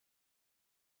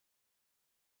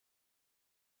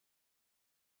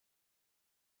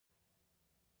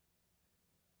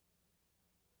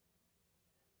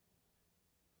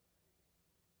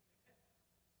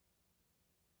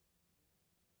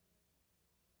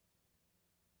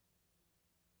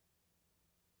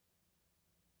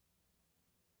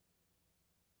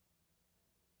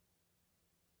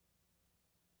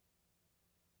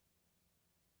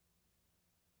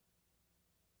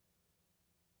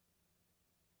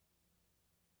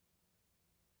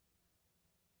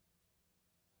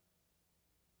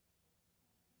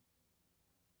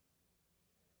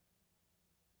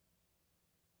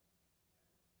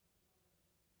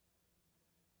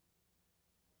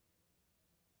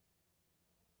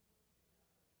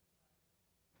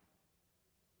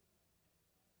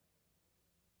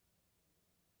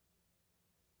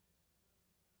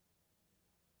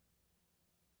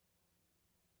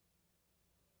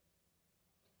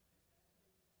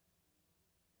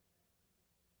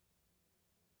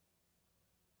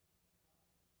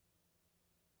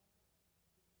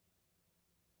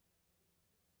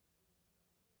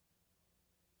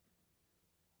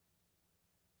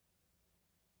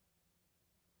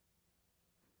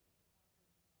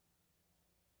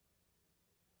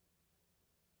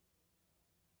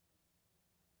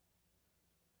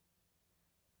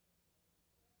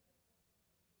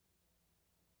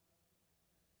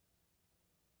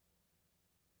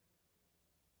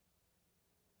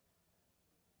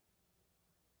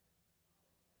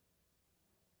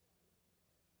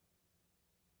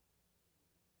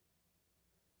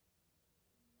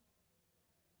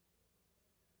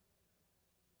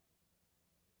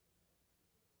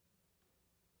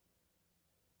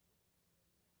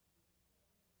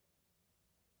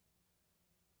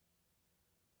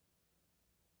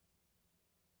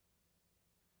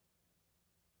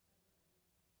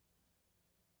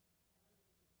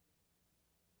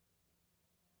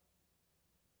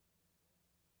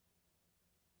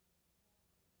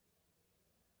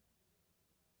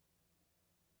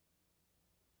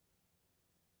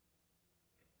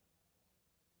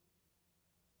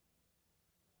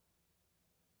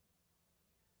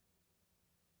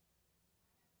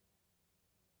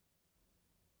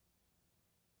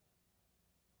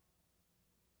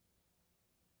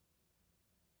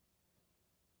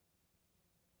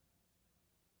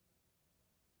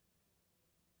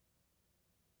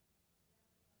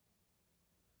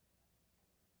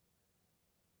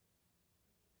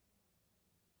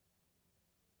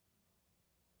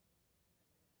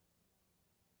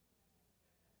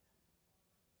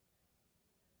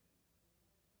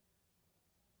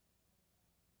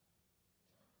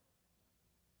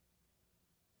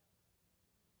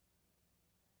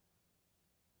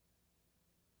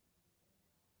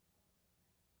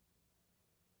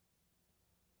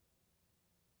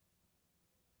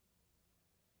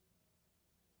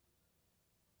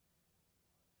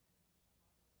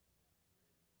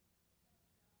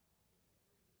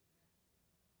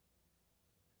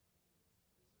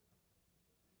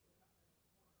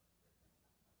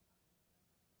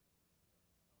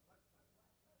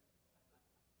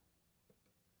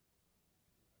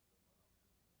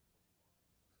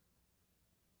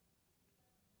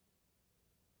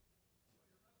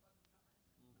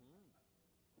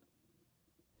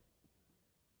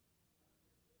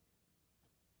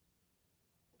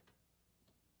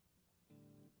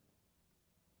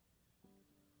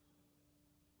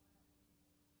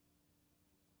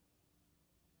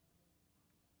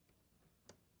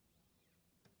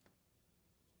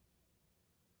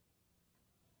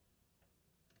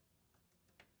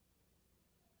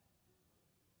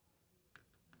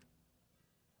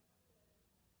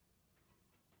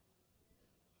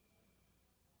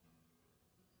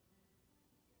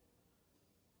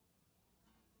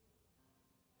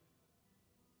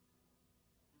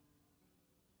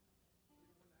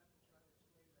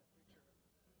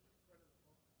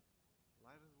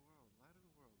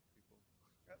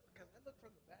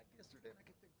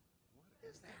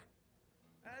is that?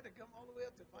 I had to come all the way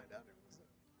up to find out it was a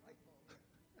light bulb.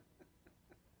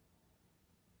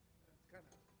 It's kind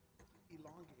of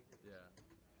elongated. Yeah.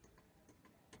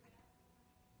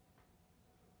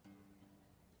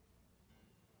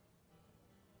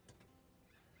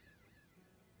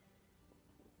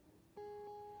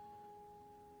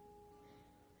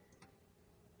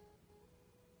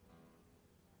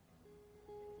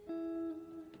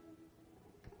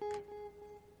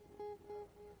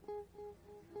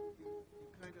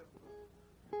 Kind of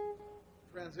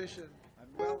transition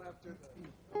well after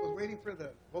I was waiting for the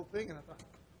whole thing, and I thought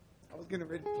I was getting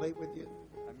ready to play it with you.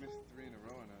 I missed 3 in a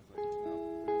row, and I was like, no,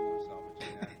 there's no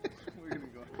salvaging that. We're going to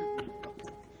go.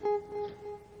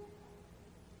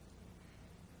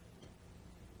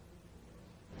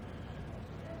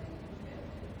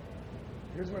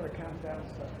 Here's where the countdown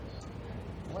starts.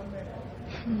 1 minute.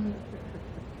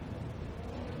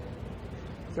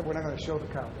 Except we're not going to show the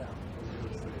countdown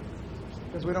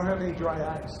because we don't have any dry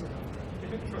ice. You know?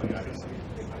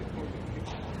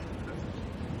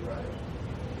 Right.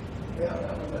 Yeah,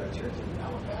 that was at a church in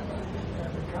Alabama.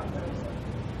 And the countdown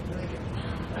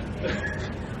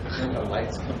And the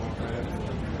lights come on.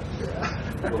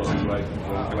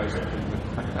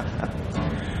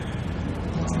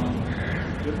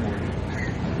 Good morning.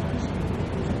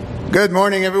 Good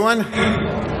morning, everyone.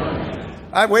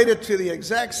 I waited to the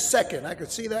exact second. I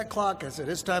could see that clock. I said,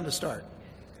 it's time to start.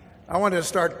 I wanted to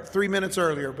start 3 minutes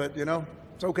earlier, but, you know,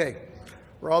 it's okay.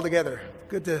 We're all together.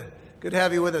 Good to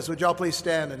have you with us. Would y'all please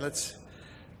stand and let's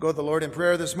go to the Lord in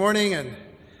prayer this morning and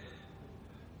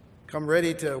come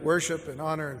ready to worship and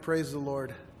honor and praise the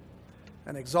Lord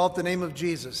and exalt the name of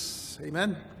Jesus.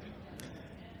 Amen.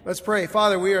 Let's pray.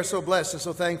 Father, we are so blessed and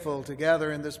so thankful to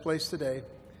gather in this place today.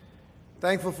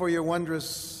 Thankful for your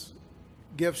wondrous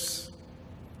gifts,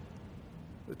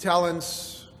 the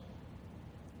talents,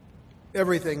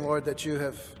 everything, Lord, that you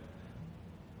have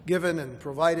given and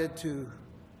provided to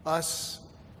us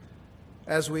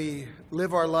as we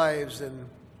live our lives in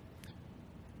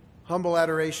humble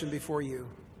adoration before you.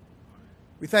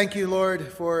 We thank you, Lord,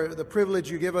 for the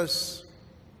privilege you give us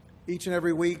each and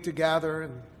every week to gather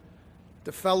and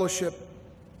to fellowship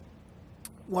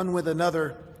one with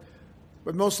another,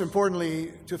 but most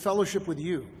importantly, to fellowship with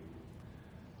you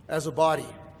as a body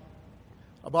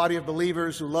of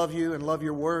believers who love you and love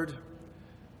your word.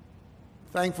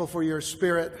 Thankful for your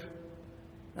Spirit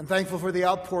and thankful for the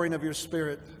outpouring of your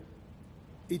Spirit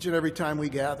each and every time we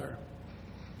gather.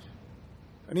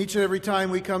 And each and every time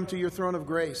we come to your throne of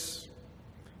grace,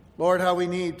 Lord, how we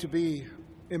need to be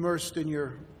immersed in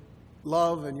your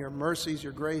love and your mercies,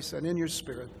 your grace, and in your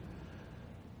Spirit.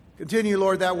 Continue,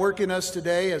 Lord, that work in us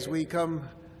today as we come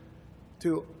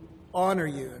to honor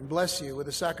you and bless you with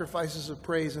the sacrifices of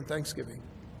praise and thanksgiving.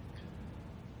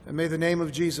 And may the name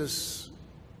of Jesus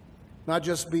not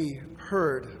just be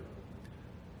heard,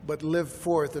 but lived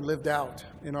forth and lived out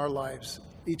in our lives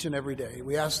each and every day.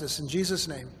 We ask this in Jesus'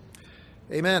 name.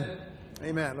 Amen.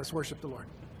 Amen. Let's worship the Lord.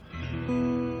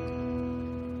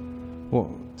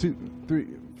 1, 2, 3,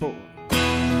 4.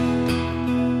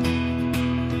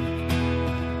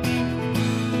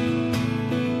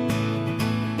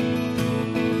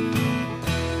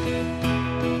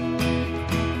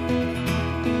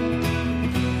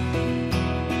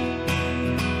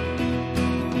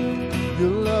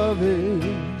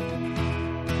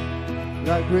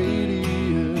 Like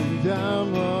radiant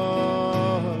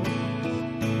diamonds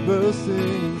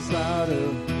bursting inside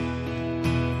of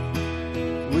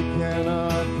we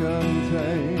cannot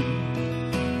contain.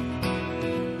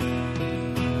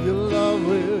 Your love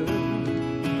will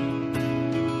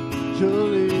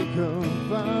surely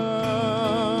confound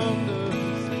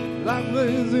us like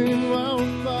blazing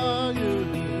wildfire.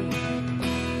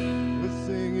 We're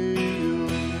singing your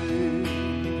name.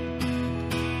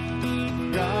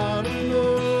 God of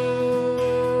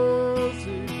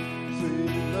mercy,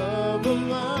 sweet love of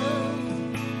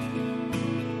mine,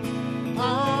 I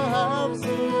have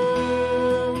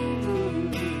surrendered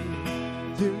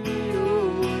to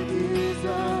your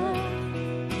desire.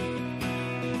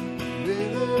 May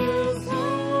this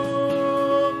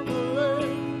hope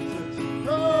such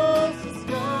across the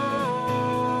sky,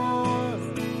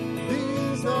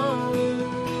 these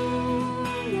hallelujah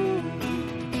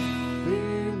be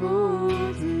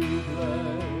multiplied.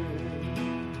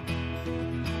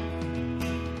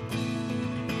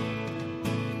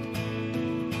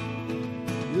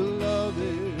 Your love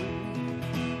is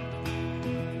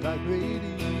like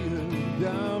radiant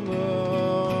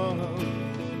diamonds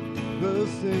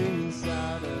bursting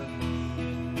inside us.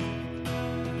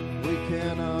 We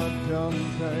cannot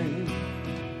contain.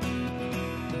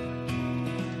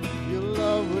 Your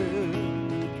love will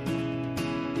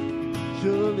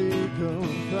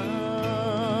confound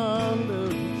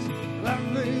us like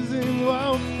blazing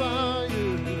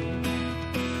wildfire.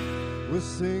 We're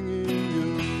singing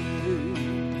your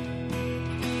name,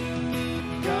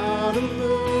 God of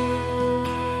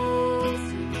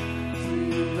mercy,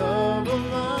 sweet love of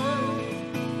mine.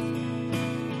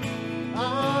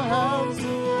 Our hearts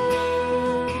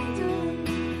surrender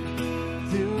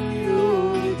to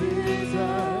your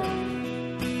desire.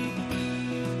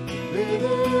 May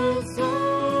their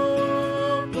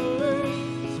soul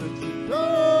parade search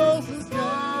across the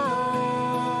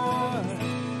sky.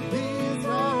 These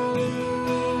hallelujahs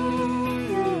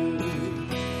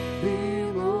be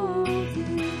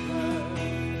multiplied.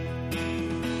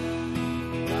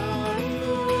 God of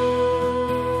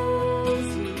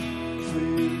mercy,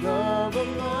 sweet love of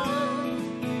mine.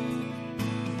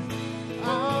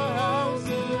 Our hearts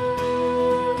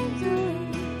surrender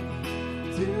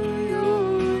to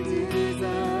your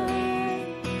desire.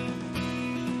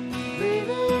 May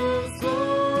their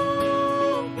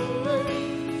soul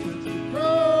parade search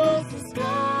across the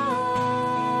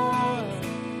sky.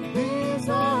 These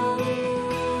hallelujahs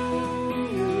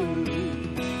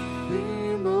be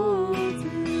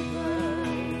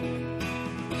multiplied.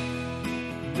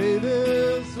 May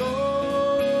their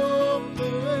soul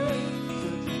parade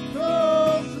search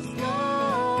across the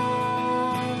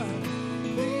sky.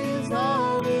 These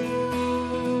hallelujahs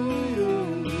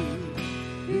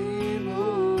be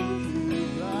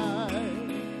multiplied.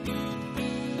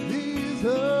 These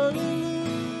hallelujahs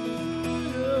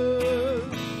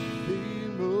be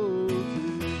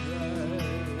multiplied.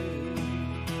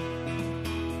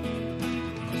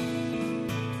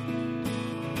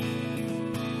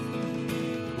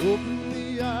 Open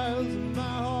the eyes of my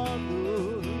heart,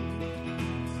 Lord.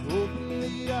 Open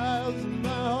the eyes of my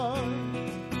heart.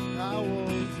 I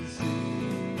want to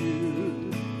see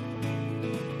you.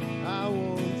 I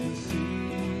want to see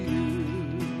you.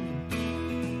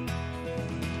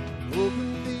 Open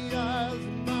the eyes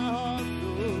of my heart,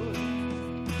 Lord.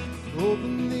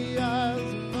 Open the eyes of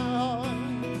my heart.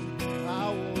 I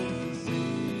want to see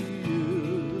you.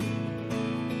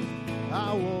 I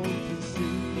want to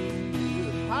see you.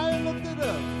 High and lifted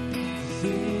up.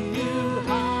 See you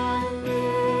high and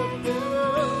lifted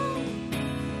up,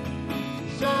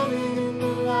 shining in the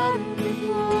light of your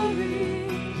glory.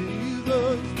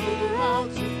 Jesus, pour out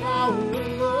your power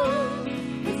and love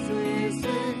as we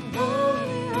sing,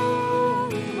 holy,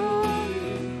 holy, holy.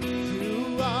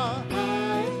 You are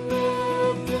high and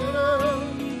lifted up,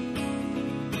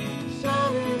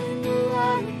 shining in the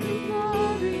light of your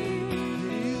glory.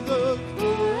 Jesus,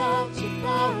 pour out your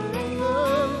power and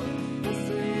love as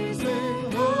we sing,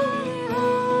 holy,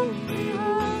 holy,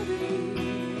 holy.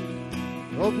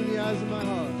 Open the eyes of my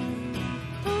heart.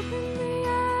 Open the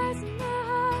eyes of my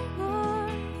heart,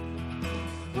 Lord.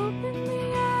 Open the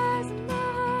eyes of my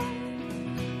heart.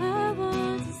 I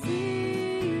want to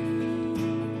see you.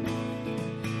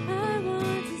 I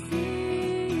want to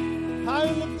see you. High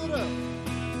and lifted up.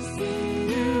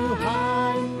 See You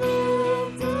high and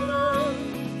lifted up,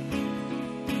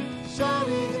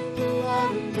 shining in the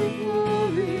light of your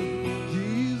glory.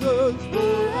 Jesus,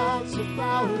 pour out your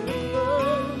power and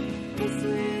love as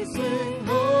we sing,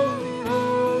 holy,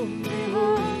 holy,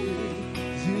 holy.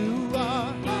 You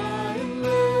are high and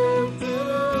lifted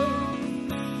up,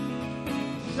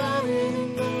 shining in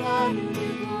the light of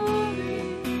your glory.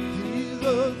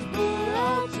 Jesus, pour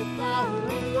out your power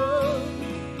and love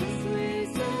as we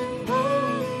sing,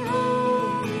 holy,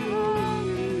 holy,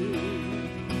 holy.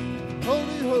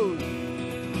 Holy, holy.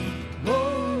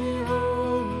 Holy,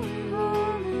 holy,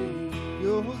 holy.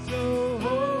 You're so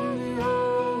holy,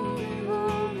 holy,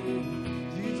 holy.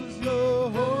 Jesus, you're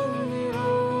holy,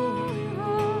 holy,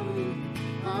 holy.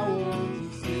 I want to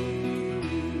see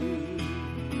you.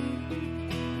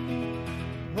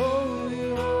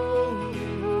 Holy, holy,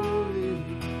 holy.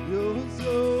 You're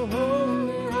so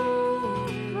holy,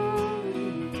 holy, holy.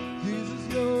 Jesus,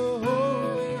 you're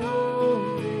holy,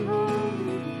 holy,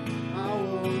 holy. I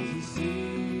want to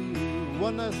see you.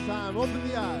 One last time, open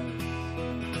the eyes.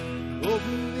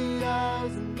 Open the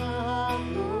eyes of my heart,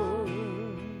 Lord.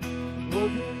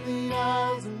 Open the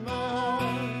eyes of my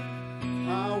heart.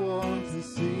 I want to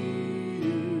see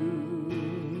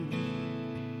you.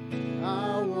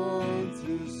 I want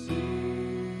to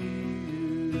see you.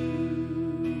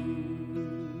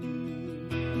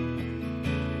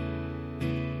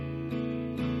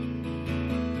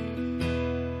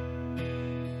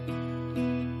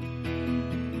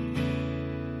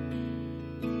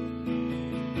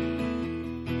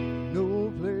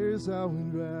 No place I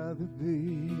would rather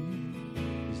be.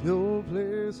 There's no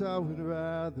place I would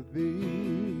rather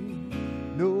be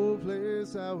No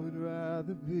place I would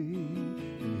rather be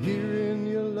than here in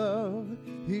your love,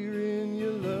 here in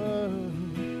your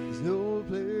love. There's no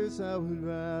place I would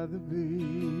rather be,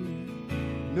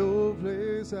 no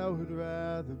place I would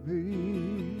rather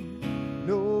be,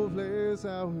 no place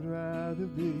I would rather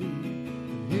be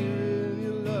than here in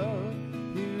your love,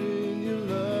 here in your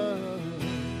love.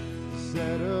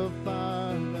 Set a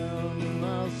fire down in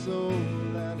my soul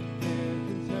that I can't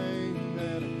contain,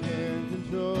 that I can't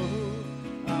control.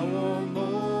 I want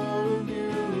more of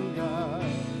you, God.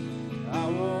 I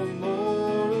want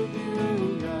more of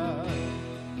you, God.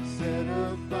 Set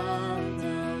a fire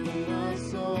down in my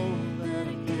soul that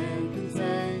I can't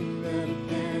contain, that I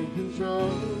can't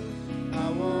control. I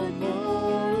want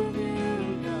more of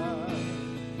you, God.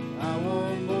 I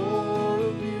want more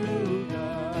of you,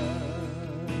 God.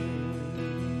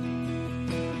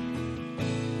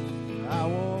 I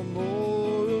want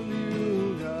more of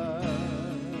you, God.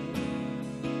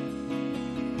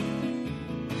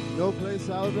 No place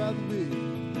I would rather be.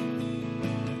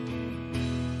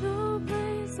 No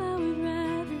place I would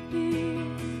rather be.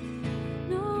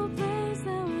 No place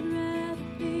I would rather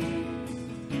be.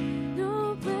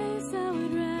 No place I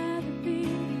would rather be.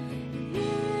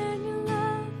 Here in your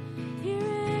love,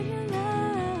 here in your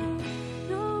love.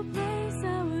 No place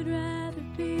I would rather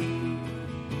be.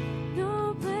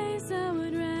 No place I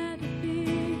would rather be.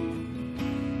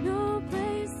 No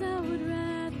place I would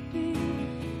rather be.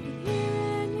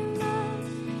 Here in your love,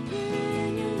 here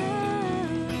in your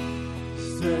love.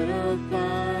 Set a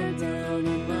fire down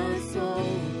in my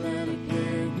soul that I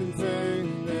can't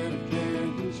contain, that I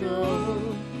can't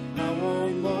control. I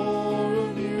want more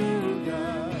of you,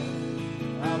 God.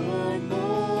 I want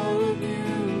more of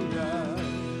you, God.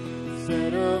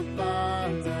 Set a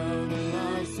fire down in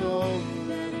my soul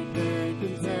that I can't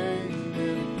contain,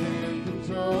 that I can't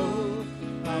control.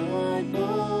 I want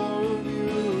more of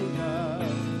you,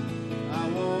 God. I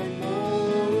want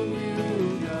more of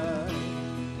you, God.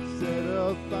 Set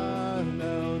a fire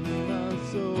down in my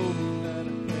soul that I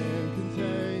can't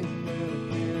contain, that I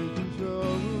can't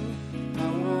control. I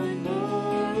want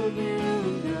more of you,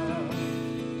 God.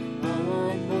 I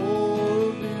want more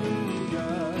of you,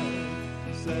 God.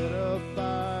 Set a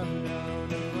fire down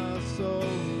in my soul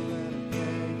that I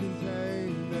can't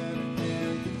contain, that I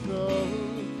can't control.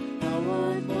 I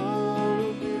want more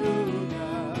of you,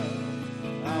 God.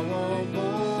 I want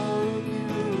more of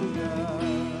you, God.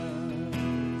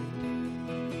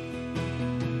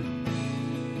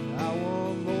 I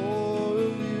want more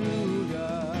of you,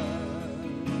 God.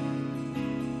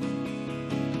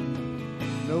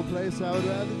 No place I would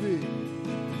rather be.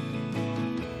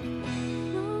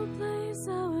 No place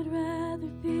I would rather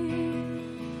be.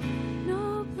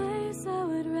 No place I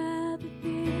would rather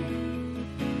be.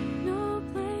 No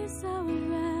place I would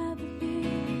rather be.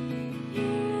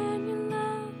 Here in your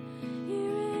love,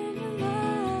 here in your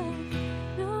love.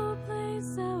 No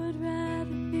place I would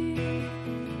rather be.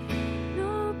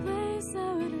 No place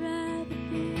I would rather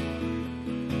be.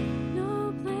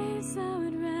 No place I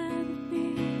would rather be.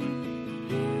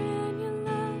 Here in your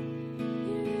love,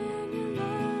 here in your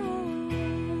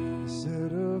love.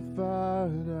 Set a fire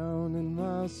down in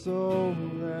my soul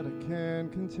that I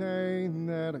can't contain,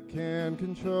 that I can't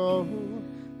control.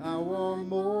 I want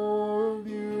more of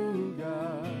you,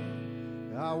 God.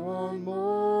 I want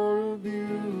more of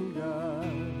you,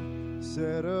 God.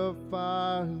 Set a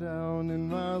fire down in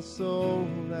my soul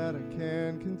that I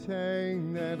can't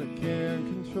contain, that I can't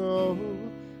control.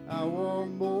 I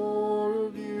want more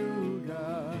of you,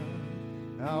 God.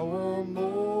 I want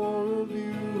more of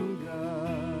you,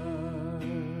 God.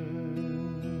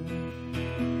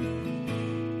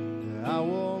 I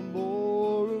want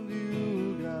more of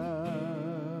you,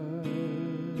 God.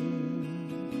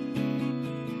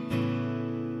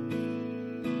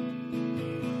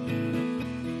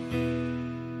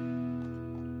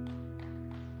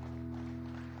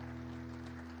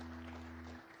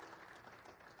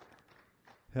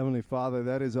 Heavenly Father,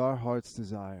 that is our heart's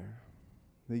desire,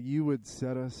 that you would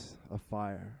set us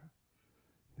afire,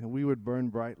 that we would burn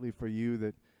brightly for you,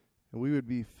 that we would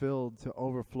be filled to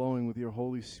overflowing with your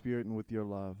Holy Spirit and with your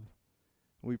love.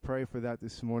 We pray for that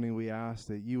this morning. We ask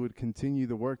that you would continue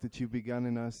the work that you've begun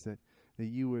in us, that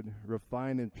you would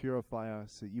refine and purify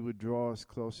us, that you would draw us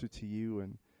closer to you,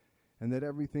 and that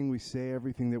everything we say,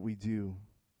 everything that we do,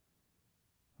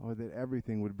 or that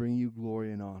everything would bring you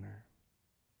glory and honor.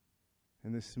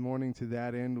 And this morning, to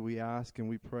that end, we ask and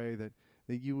we pray that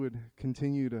you would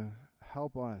continue to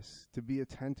help us to be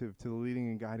attentive to the leading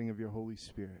and guiding of your Holy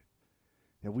Spirit,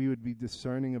 that we would be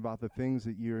discerning about the things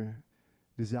that you're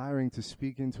desiring to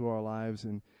speak into our lives,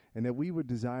 and that we would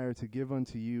desire to give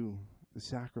unto you the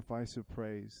sacrifice of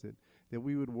praise, that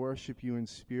we would worship you in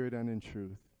spirit and in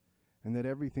truth, and that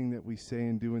everything that we say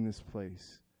and do in this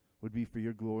place would be for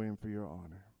your glory and for your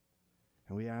honor.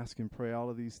 And we ask and pray all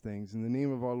of these things in the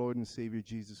name of our Lord and Savior,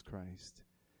 Jesus Christ.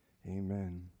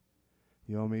 Amen.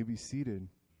 You all may be seated.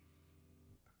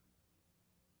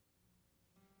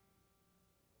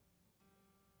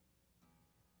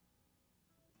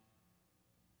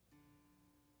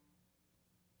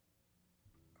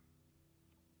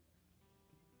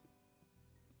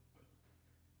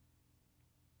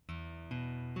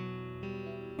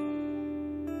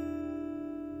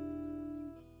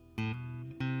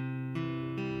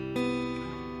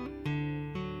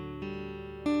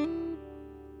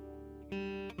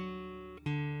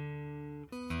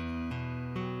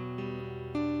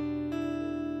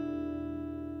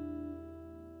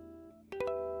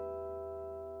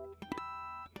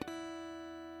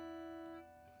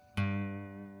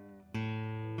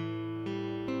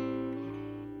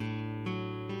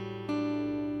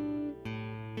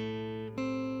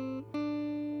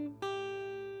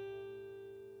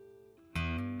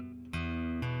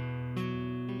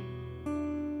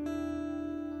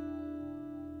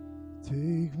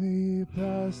 Take me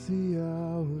past the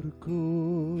outer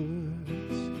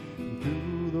courts,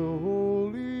 through the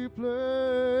holy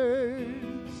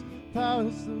place,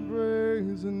 past the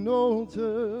brazen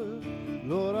altar.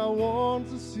 Lord, I want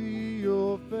to see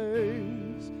your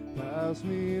face. Pass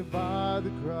me by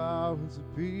the crowds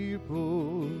of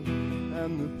people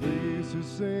and the priests who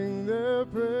sing their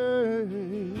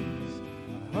praise.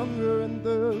 I hunger and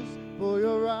thirst for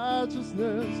your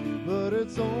righteousness, but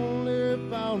it's only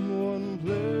found one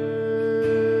place.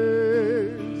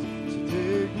 So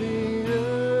take me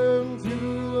into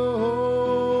the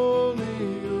holy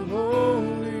of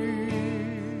holies.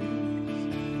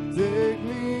 Take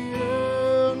me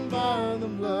in by the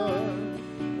blood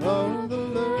of the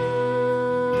Lamb.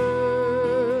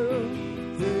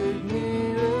 Take me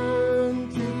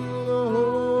into the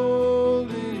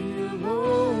holy of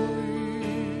holies.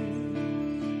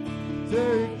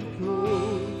 Take the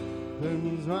cold,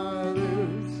 cleanse my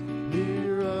lips,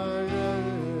 here I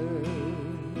am.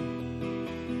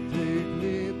 Take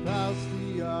me past the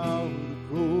outer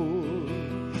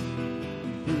courts,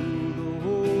 through the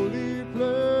holy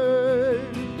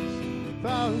place,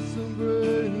 past the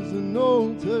brazen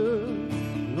altar.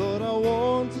 Lord, I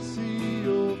want to see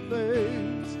your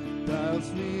face. Pass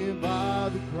me by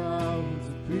the crowds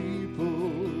of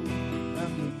people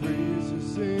and the priests who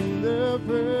sing their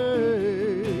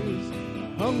praise.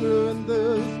 I hunger and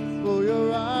thirst for your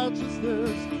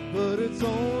righteousness, but it's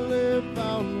only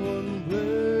found one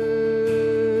place.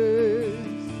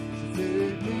 So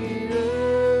take me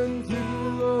into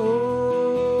the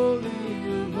holy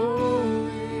of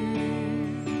holies.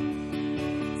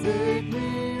 Take me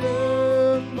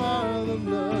in by the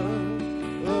blood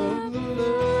of the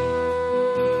Lamb.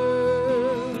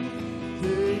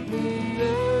 Take me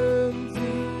into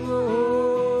the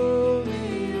holy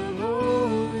of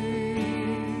holies.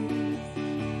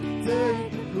 Take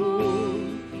the cold,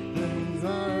 cleanse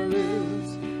my lips,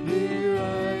 here I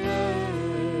am.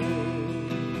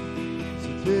 So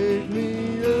take me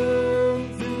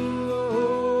into the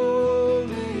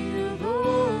holy of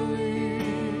holies.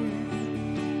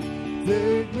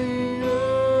 Take me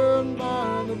in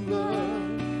by the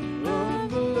blood of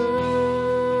the Lamb.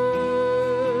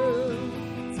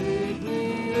 Take me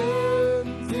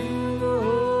into the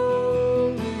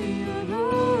holy of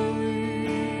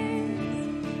holies.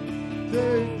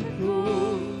 Take the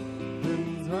cold,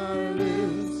 cleanse my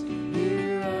lips,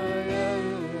 here I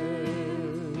am.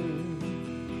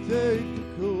 Take the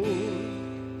cold,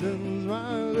 cleanse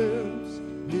my lips,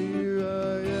 here I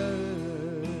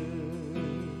am.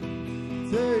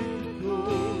 Take the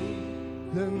cold,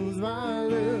 cleanse my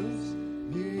lips,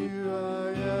 here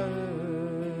I am.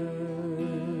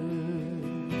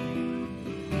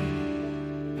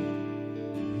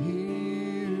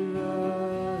 Here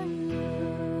I am.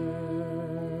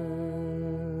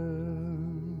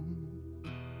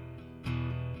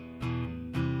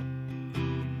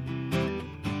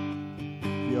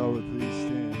 Y'all would please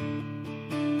stand.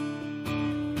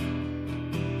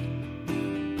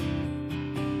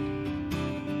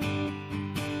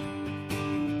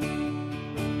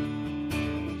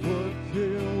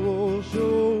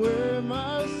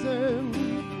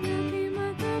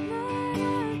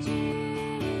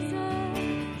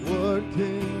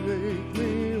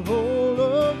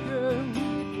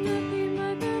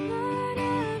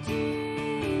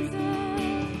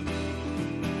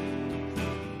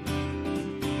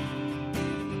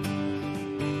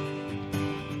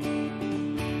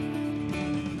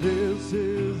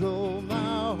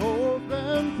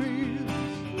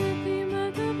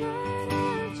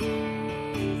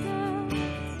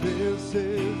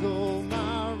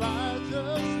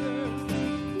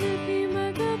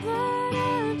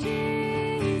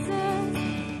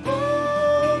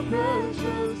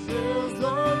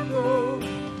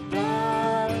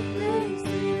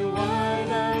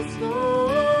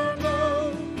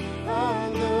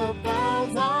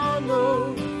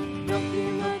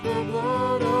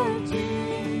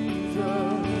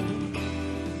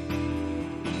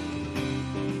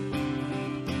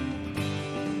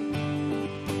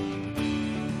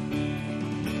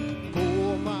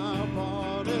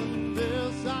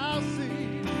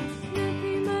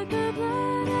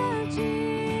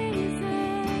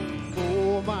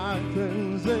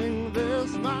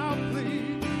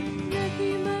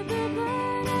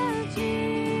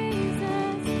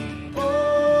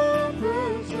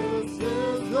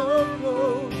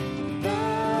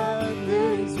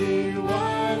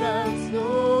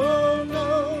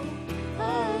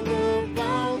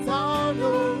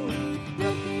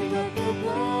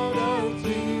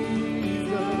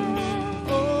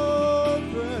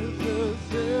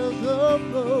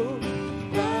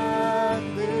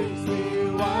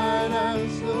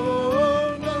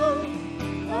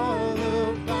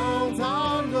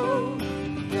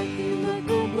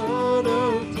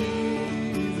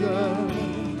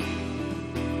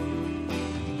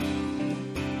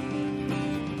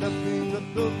 nothing but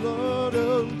the blood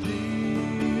of Jesus.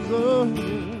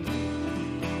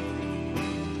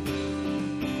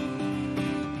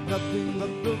 Nothing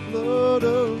but the blood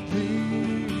of Jesus.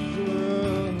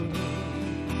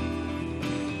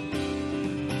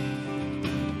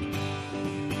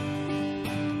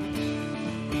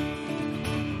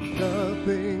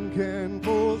 Nothing can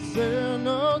force sin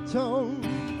atone.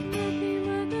 Nothing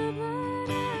but the blood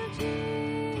of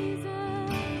Jesus.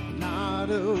 Not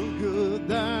a good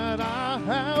that I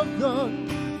have done.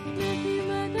 Nothing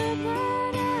but the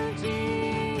blood of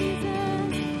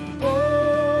Jesus.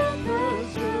 Oh,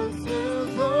 precious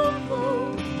is the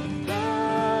flow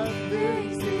that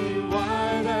makes me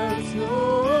white as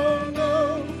snow.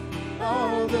 No,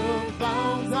 all the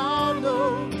fountains I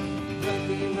know.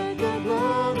 Nothing but the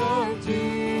blood of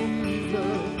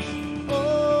Jesus.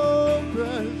 Oh,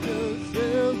 precious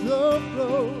is the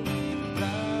flow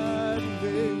that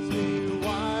makes me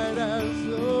white as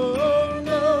snow.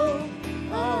 No,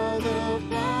 all the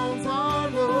fountains I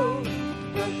know.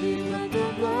 Nothing but the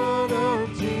blood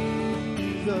of Jesus.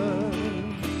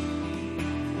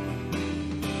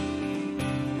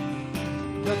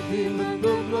 Nothing but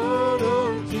the blood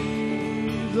of Jesus.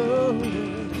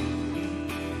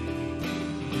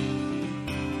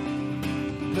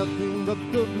 Nothing but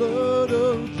the blood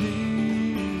of Jesus.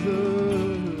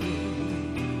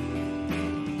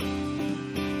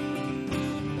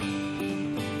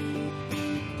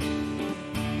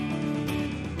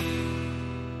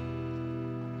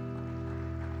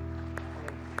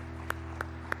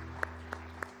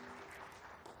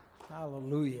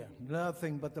 Hallelujah.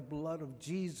 Nothing but the blood of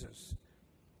Jesus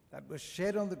that was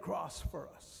shed on the cross for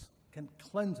us can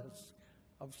cleanse us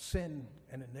of sin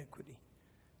and iniquity.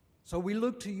 So we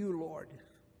look to you, Lord.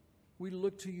 We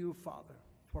look to you, Father,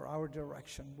 for our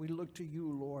direction. We look to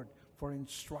you, Lord, for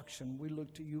instruction. We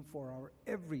look to you for our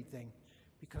everything,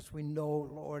 because we know,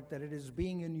 Lord, that it is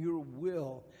being in your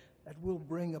will that will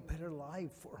bring a better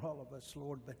life for all of us,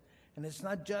 Lord. And it's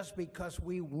not just because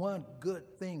we want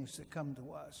good things to come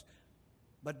to us,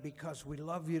 but because we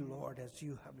love you, Lord, as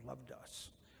you have loved us.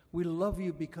 We love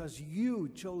you because you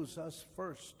chose us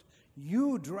first.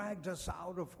 You dragged us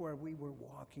out of where we were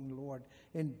walking, Lord,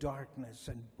 in darkness,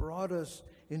 and brought us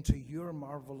into your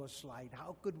marvelous light.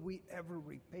 How could we ever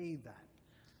repay that?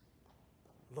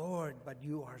 Lord, but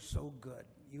you are so good.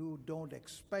 You don't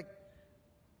expect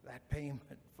that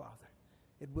payment, Father.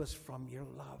 It was from your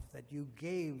love that you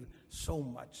gave so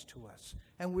much to us.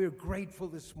 And we're grateful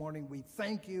this morning. We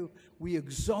thank you. We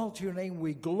exalt your name.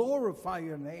 We glorify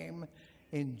your name.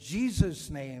 In Jesus'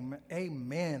 name,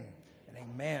 amen and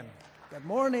amen. Good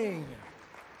morning.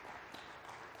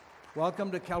 Welcome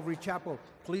to Calvary Chapel.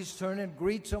 Please turn and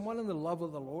greet someone in the love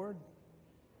of the Lord.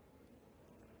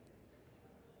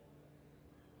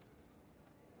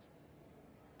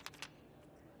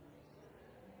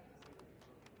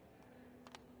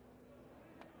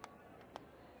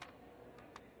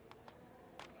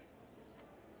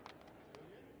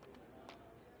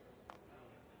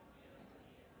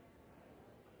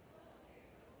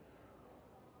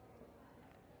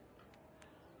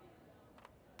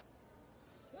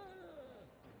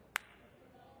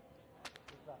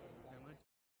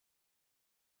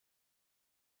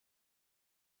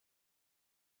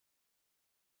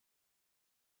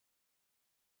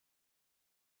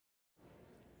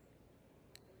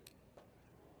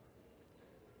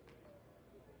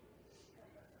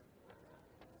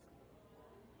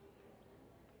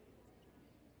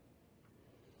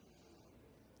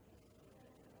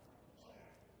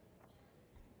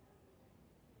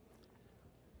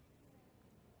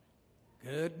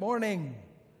 Good morning.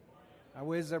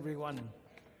 How is everyone?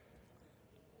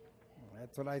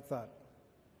 That's what I thought.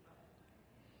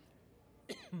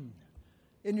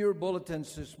 In your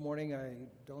bulletins this morning, I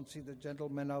don't see the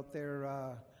gentlemen out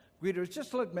there, greeters.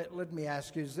 Just let me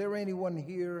ask you, is there anyone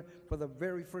here for the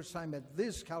very first time at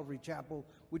this Calvary Chapel?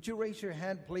 Would you raise your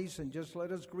hand, please, and just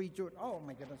let us greet you? Oh,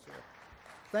 my goodness.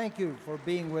 Thank you for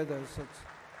being with us.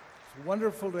 It's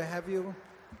wonderful to have you.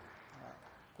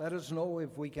 Let us know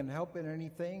if we can help in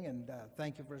anything, and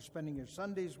thank you for spending your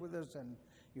Sundays with us, and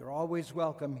you're always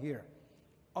welcome here.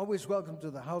 Always welcome to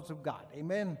the house of God.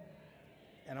 Amen?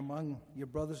 And among your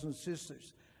brothers and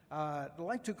sisters. I'd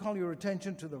like to call your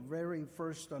attention to the very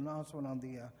first announcement on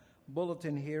the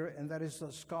bulletin here, and that is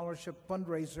the scholarship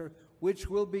fundraiser, which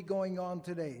will be going on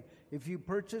today. If you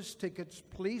purchase tickets,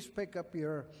 please pick up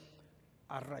your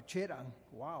arrachera,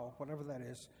 wow, whatever that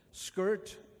is,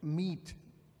 skirt meat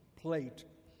plate.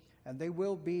 And they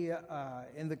will be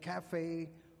in the cafe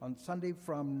on Sunday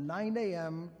from 9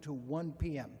 a.m. to 1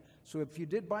 p.m. So if you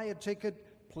did buy a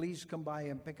ticket, please come by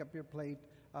and pick up your plate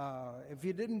If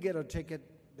you didn't get a ticket,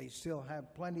 they still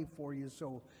have plenty for you,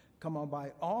 so come on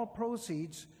by. All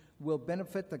proceeds will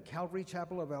benefit the Calvary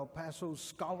Chapel of El Paso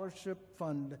Scholarship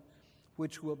Fund,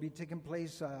 which will be taking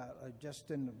place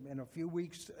just in a few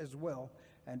weeks as well.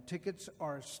 And tickets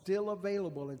are still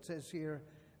available, it says here,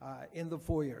 in the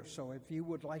foyer. So if you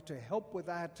would like to help with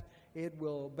that, it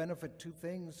will benefit two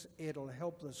things. It'll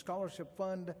help the scholarship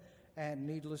fund, and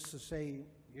needless to say,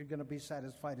 you're going to be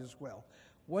satisfied as well.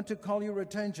 Want to call your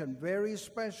attention, very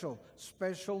special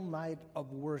night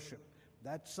of worship.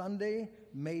 That Sunday,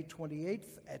 May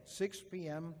 28th at 6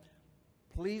 p.m.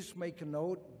 Please make a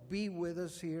note, be with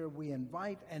us here. We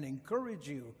invite and encourage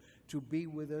you to be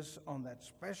with us on that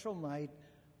special night.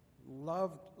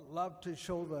 Love to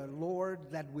show the Lord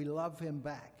that we love him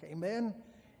back. Amen?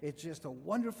 It's just a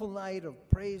wonderful night of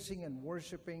praising and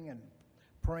worshiping and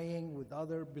praying with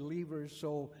other believers.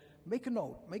 So make a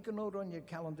note on your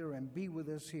calendar and be with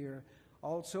us here.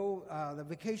 Also, the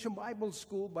Vacation Bible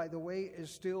School, by the way,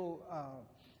 is still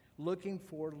looking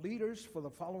for leaders for the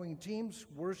following teams: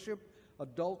 worship,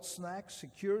 adult snacks,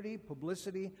 security,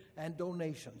 publicity, and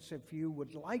donations. If you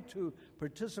would like to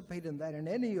participate in that, in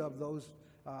any of those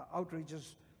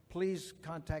outreaches, please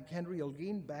contact Henry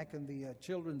Olguin back in the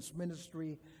children's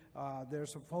ministry.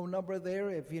 There's a phone number there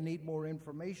if you need more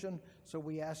information, so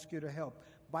we ask you to help.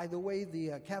 By the way,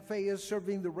 the cafe is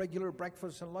serving the regular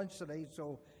breakfast and lunch today,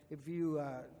 so if you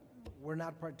were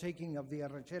not partaking of the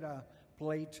arrachera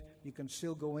plate, you can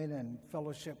still go in and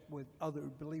fellowship with other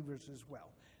believers as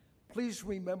well. Please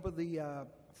remember the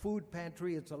food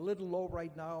pantry. It's a little low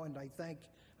right now, and I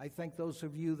thank those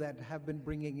of you that have been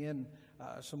bringing in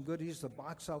some goodies. The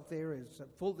box out there is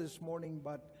full this morning,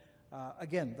 but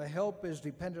again, the help is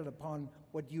dependent upon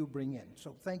what you bring in.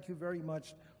 So thank you very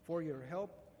much for your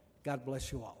help. God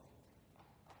bless you all.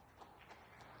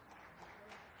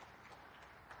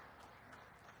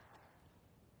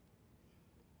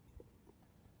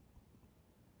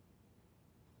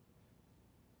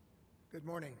 Good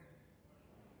morning.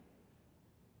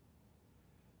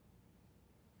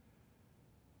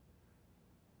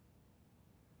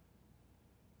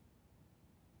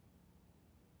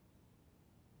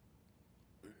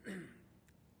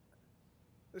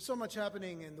 There's so much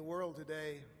happening in the world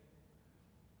today,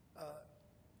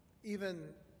 even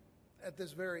at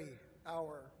this very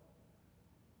hour.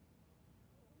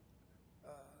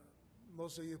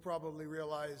 Most of you probably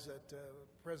realize that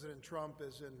President Trump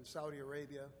is in Saudi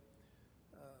Arabia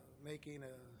making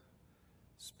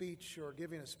a speech, or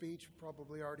giving a speech,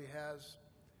 probably already has,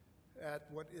 at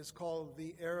what is called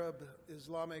the Arab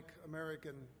Islamic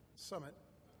American Summit.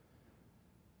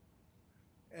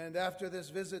 And after this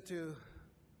visit to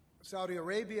Saudi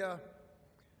Arabia,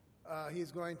 he's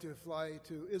going to fly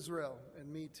to Israel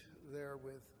and meet there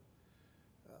with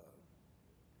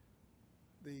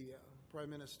the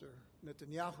Prime Minister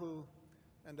Netanyahu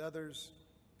and others.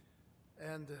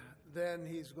 And then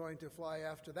he's going to fly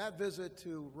after that visit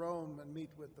to Rome and meet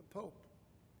with the Pope.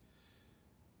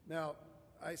 Now,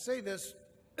 I say this,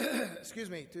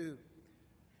 excuse me, to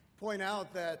point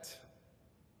out that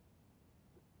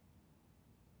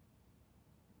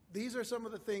these are some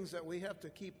of the things that we have to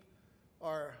keep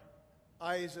our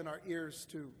eyes and our ears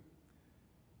to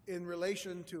in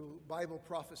relation to Bible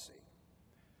prophecy,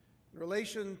 in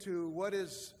relation to what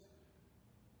is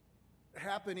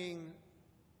happening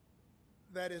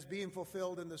that is being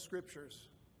fulfilled in the Scriptures,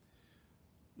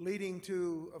 leading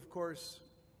to, of course,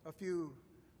 a few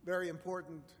very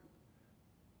important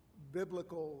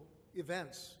biblical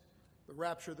events: the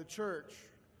rapture of the church,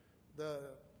 the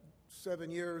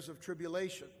 7 years of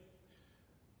tribulation,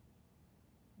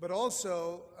 but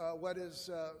also what is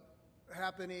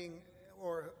happening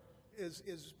or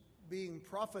is being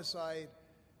prophesied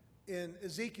in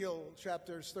Ezekiel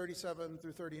chapters 37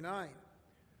 through 39.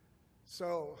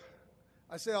 So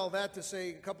I say all that to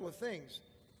say a couple of things.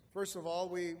 First of all,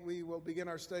 we will begin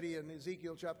our study in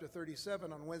Ezekiel chapter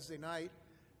 37 on Wednesday night,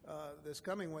 this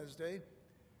coming Wednesday,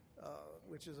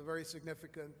 which is a very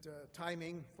significant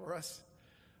timing for us.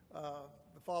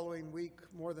 The following week,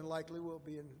 more than likely, will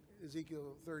be in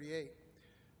Ezekiel 38.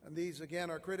 And these, again,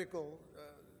 are critical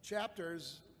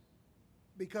chapters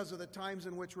because of the times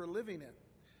in which we're living in.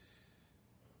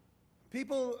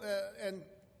 People and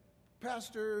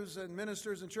pastors and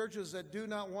ministers and churches that do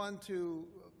not want to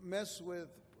mess with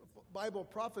Bible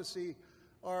prophecy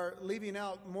are leaving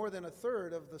out more than a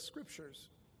third of the Scriptures.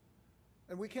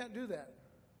 And we can't do that.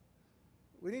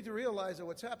 We need to realize that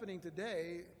what's happening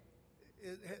today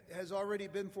has already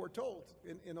been foretold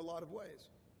in a lot of ways.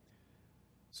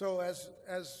 So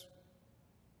as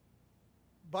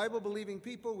Bible-believing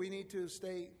people, we need to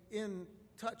stay in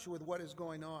touch with what is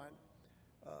going on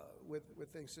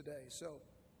with things today. So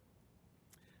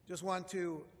just want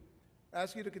to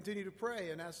ask you to continue to pray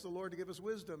and ask the Lord to give us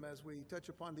wisdom as we touch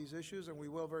upon these issues, and we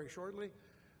will very shortly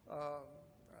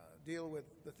deal with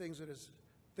the things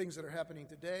that are happening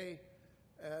today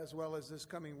as well as this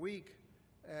coming week,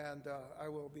 and I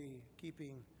will be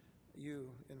keeping you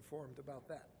informed about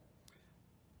that.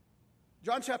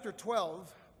 John chapter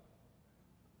 12.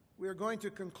 We are going to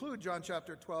conclude John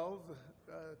chapter 12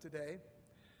 today.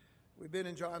 We've been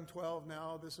in John 12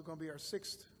 now. This is going to be our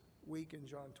 6th week in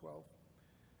John 12.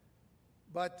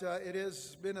 But it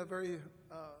has been a very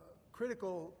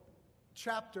critical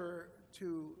chapter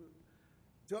to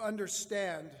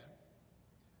understand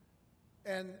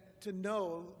and to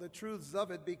know the truths of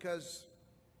it, because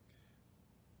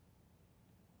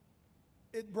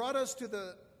it brought us to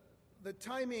the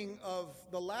timing of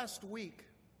the last week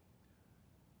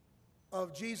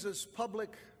of Jesus'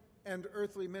 public and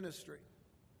earthly ministry.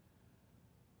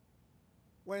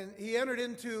 When he entered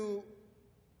into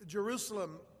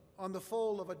Jerusalem on the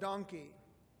foal of a donkey,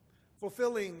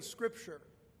 fulfilling Scripture,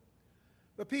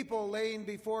 the people laying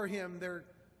before him their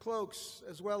cloaks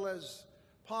as well as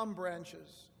palm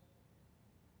branches,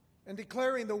 and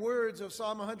declaring the words of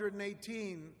Psalm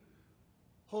 118,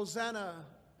 Hosanna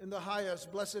in the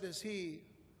highest, blessed is he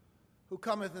who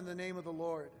cometh in the name of the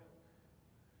Lord.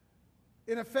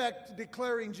 In effect,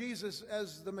 declaring Jesus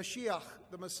as the Mashiach,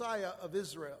 the Messiah of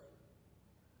Israel.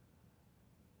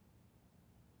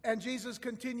 And Jesus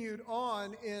continued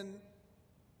on in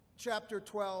chapter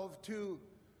 12 to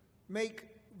make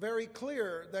very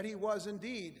clear that he was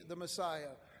indeed the Messiah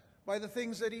by the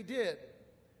things that he did,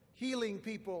 healing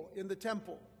people in the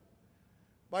temple,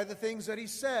 by the things that he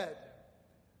said,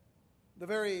 the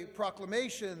very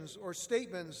proclamations or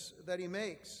statements that he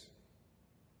makes,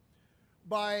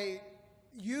 by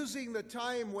using the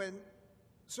time when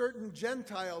certain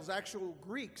Gentiles, actual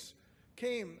Greeks,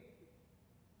 came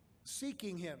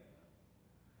seeking him,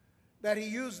 that he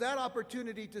used that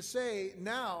opportunity to say,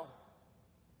 now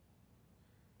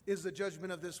is the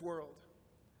judgment of this world.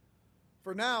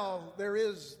 For now there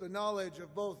is the knowledge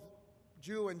of both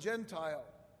Jew and Gentile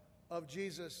of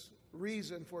Jesus'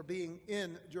 reason for being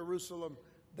in Jerusalem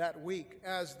that week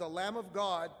as the Lamb of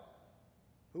God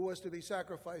who was to be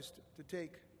sacrificed to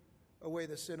take away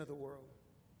the sin of the world.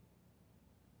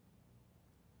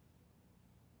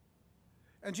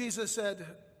 And Jesus said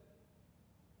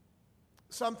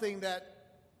something that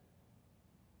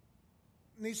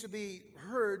needs to be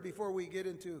heard before we get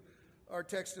into our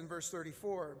text in verse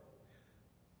 34.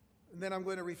 And then I'm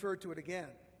going to refer to it again.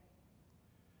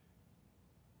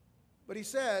 But he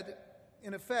said,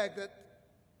 in effect, that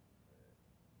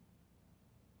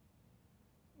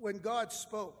when God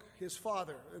spoke, his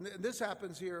Father, and this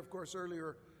happens here, of course,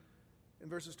 earlier in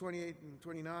verses 28 and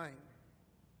 29.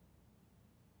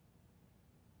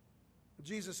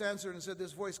 Jesus answered and said,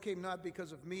 this voice came not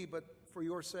because of me, but for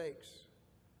your sakes.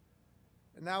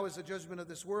 And now is the judgment of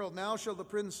this world. Now shall the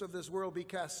prince of this world be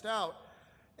cast out.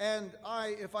 And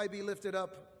I, if I be lifted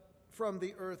up from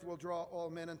the earth, will draw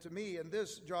all men unto me. And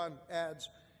this, John adds,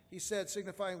 he said,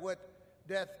 signifying what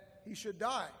death he should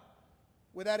die.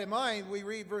 With that in mind, we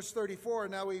read verse 34,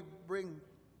 and now we bring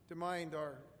to mind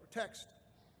our text.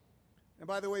 And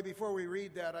by the way, before we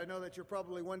read that, I know that you're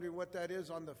probably wondering what that is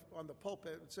on the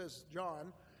pulpit. It says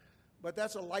John, but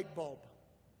that's a light bulb.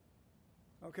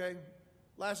 Okay?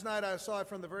 Last night I saw it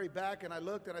from the very back, and I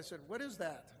looked, and I said, what is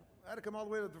that? I had to come all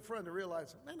the way to the front to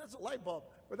realize, man, that's a light bulb.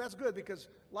 But that's good, because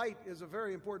light is a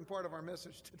very important part of our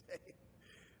message today.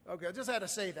 Okay, I just had to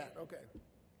say that. Okay.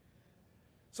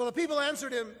 So the people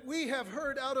answered him, we have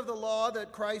heard out of the law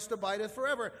that Christ abideth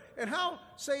forever. And how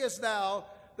sayest thou,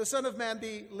 the Son of Man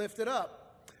be lifted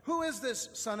up? Who is this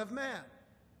Son of Man?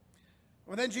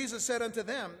 Well, then Jesus said unto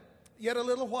them, yet a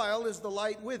little while is the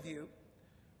light with you.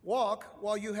 Walk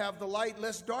while you have the light,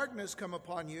 lest darkness come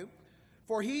upon you.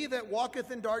 For he that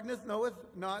walketh in darkness knoweth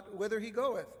not whither he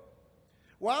goeth.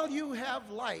 While you have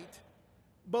light,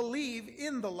 believe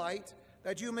in the light,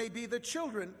 that you may be the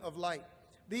children of light.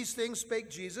 These things spake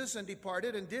Jesus, and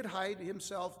departed, and did hide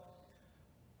himself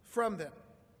from them.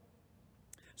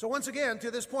 So once again,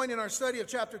 to this point in our study of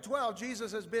chapter 12,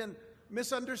 Jesus has been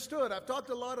misunderstood. I've talked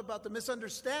a lot about the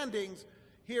misunderstandings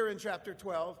here in chapter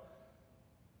 12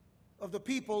 of the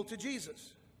people to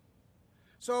Jesus.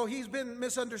 So he's been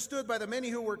misunderstood by the many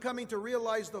who were coming to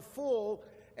realize the full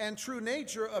and true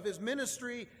nature of his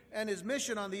ministry and his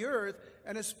mission on the earth,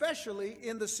 and especially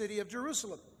in the city of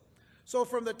Jerusalem. So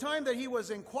from the time that he was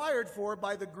inquired for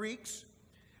by the Greeks,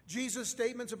 Jesus'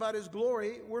 statements about his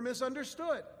glory were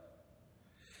misunderstood.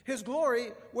 His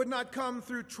glory would not come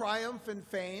through triumph and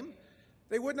fame.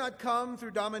 They would not come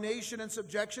through domination and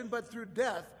subjection, but through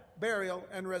death, burial,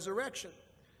 and resurrection.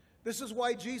 This is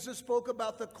why Jesus spoke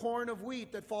about the corn of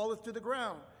wheat that falleth to the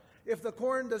ground. If the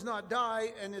corn does not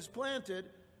die and is planted,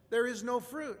 there is no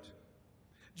fruit.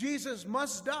 Jesus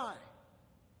must die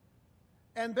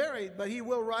and buried, but he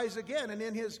will rise again. And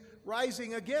in his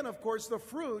rising again, of course, the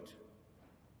fruit,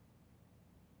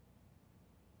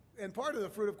 and part of the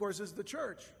fruit, of course, is the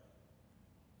church,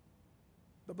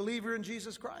 the believer in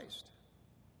Jesus Christ,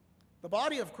 the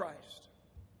body of Christ,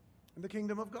 and the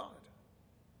kingdom of God.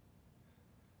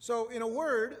 So, in a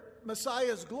word,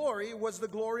 Messiah's glory was the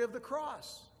glory of the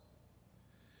cross.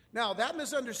 Now, that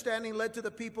misunderstanding led to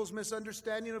the people's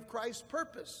misunderstanding of Christ's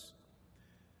purpose.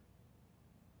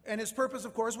 And his purpose,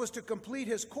 of course, was to complete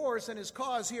his course and his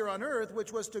cause here on earth,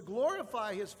 which was to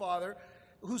glorify his Father,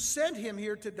 who sent him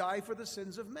here to die for the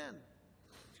sins of men.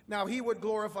 Now, he would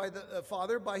glorify the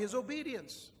Father by his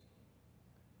obedience.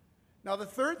 Now, the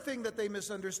third thing that they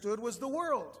misunderstood was the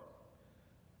world.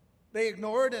 They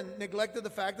ignored and neglected the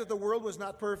fact that the world was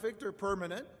not perfect or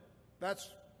permanent.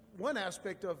 That's one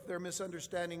aspect of their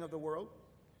misunderstanding of the world.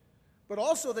 But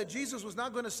also that Jesus was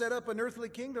not going to set up an earthly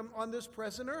kingdom on this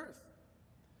present earth.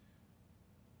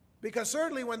 Because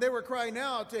certainly when they were crying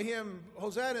out to him,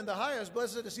 Hosanna in the highest,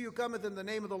 blessed is he who cometh in the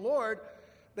name of the Lord,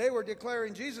 they were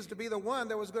declaring Jesus to be the one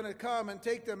that was going to come and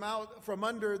take them out from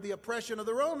under the oppression of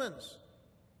the Romans.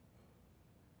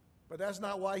 But that's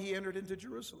not why he entered into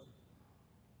Jerusalem.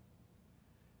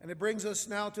 And it brings us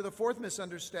now to the fourth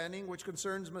misunderstanding, which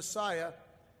concerns Messiah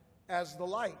as the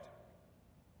light.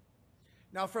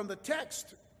 Now, from the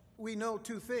text, we know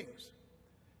two things,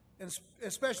 and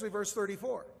especially verse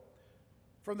 34.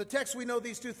 From the text, we know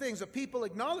these two things. The people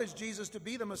acknowledged Jesus to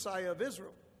be the Messiah of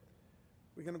Israel.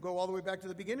 We're going to go all the way back to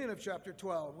the beginning of chapter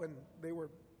 12 when they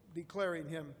were declaring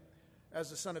him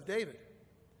as the son of David.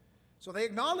 So they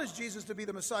acknowledged Jesus to be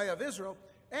the Messiah of Israel,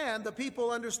 and the people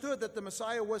understood that the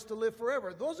Messiah was to live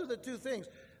forever. Those are the two things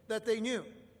that they knew.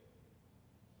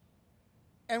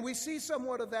 And we see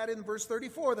somewhat of that in verse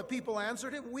 34. The people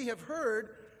answered him, we have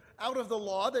heard out of the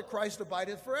law that Christ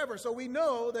abideth forever. So we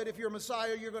know that if you're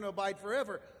Messiah, you're going to abide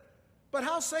forever. But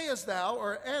how sayest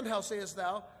thou, how sayest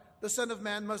thou, the Son of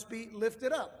Man must be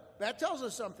lifted up? That tells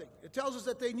us something. It tells us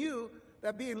that they knew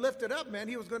that being lifted up meant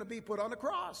he was going to be put on a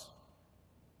cross.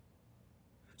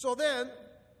 So then,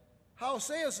 how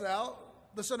sayest thou,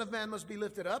 the Son of Man must be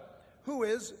lifted up? Who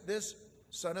is this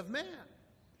Son of Man?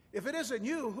 If it isn't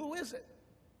you, who is it?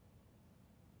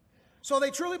 So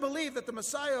they truly believed that the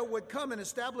Messiah would come and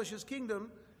establish his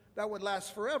kingdom that would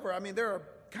last forever. I mean, there are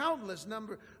countless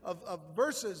number of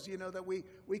verses, that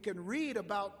we can read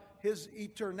about his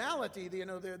eternality,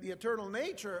 the eternal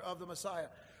nature of the Messiah.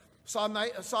 Psalm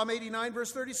 89,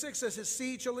 verse 36 says, his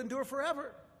seed shall endure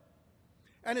forever,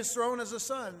 and his throne as a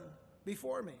sun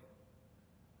before me.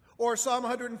 Or Psalm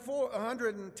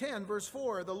 110, verse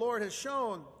 4, the Lord has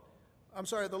sworn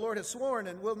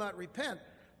and will not repent.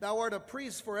 Thou art a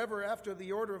priest forever after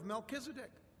the order of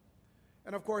Melchizedek.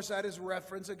 And of course, that is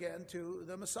reference again to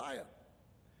the Messiah.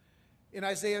 In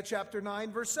Isaiah chapter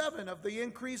 9, verse 7, of the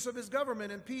increase of his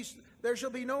government and peace, there shall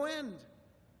be no end.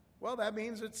 Well, that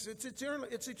means it's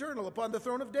eternal upon the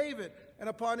throne of David and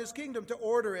upon his kingdom to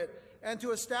order it and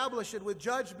to establish it with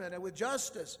judgment and with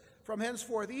justice from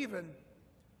henceforth even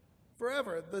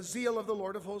forever. The zeal of the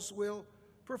Lord of hosts will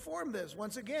perform this.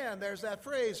 Once again, there's that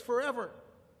phrase, forever.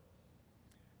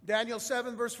 Daniel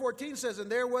 7, verse 14 says,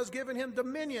 and there was given him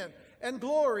dominion and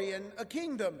glory and a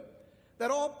kingdom, that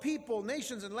all people,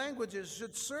 nations, and languages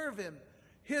should serve him.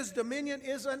 His dominion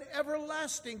is an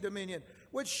everlasting dominion,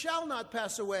 which shall not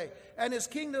pass away, and his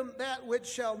kingdom that which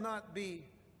shall not be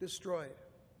destroyed.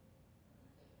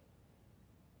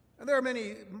 And there are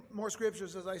many more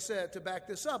scriptures, as I said, to back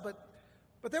this up,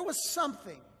 but there was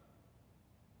something.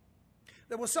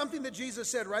 There was something that Jesus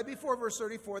said right before verse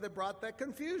 34 that brought that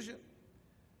confusion.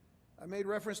 I made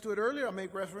reference to it earlier. I'll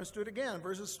make reference to it again,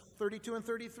 verses 32 and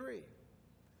 33.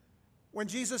 When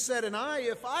Jesus said, and I,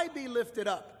 if I be lifted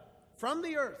up from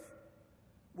the earth,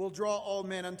 will draw all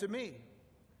men unto me.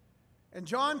 And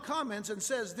John comments and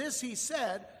says, this he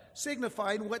said,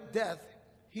 signifying what death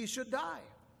he should die.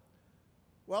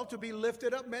 Well, to be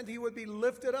lifted up meant he would be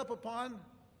lifted up upon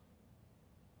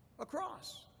a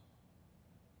cross.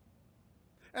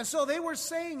 And so they were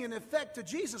saying, in effect, to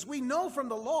Jesus, we know from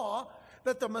the law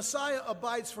that the Messiah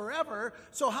abides forever,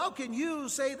 so how can you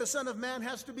say the Son of Man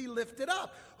has to be lifted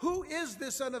up? Who is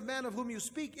this Son of Man of whom you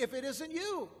speak if it isn't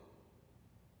you?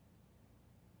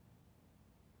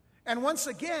 And once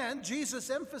again,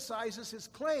 Jesus emphasizes his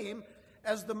claim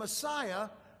as the Messiah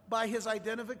by his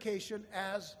identification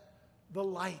as the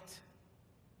light.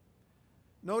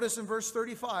 Notice in verse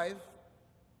 35,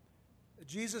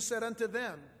 Jesus said unto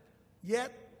them,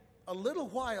 "Yet a little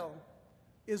while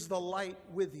is the light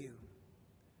with you.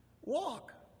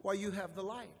 Walk while you have the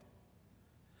light,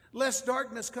 lest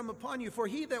darkness come upon you. For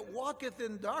he that walketh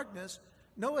in darkness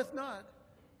knoweth not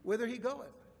whither he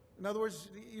goeth." In other words,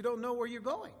 you don't know where you're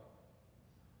going.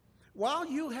 While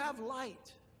you have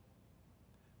light,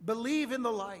 believe in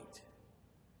the light,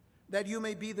 that you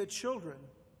may be the children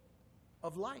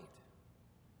of light.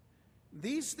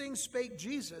 These things spake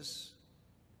Jesus,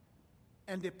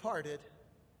 and departed,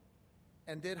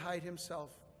 and did hide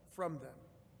himself from them.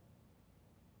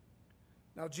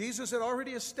 Now, Jesus had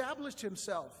already established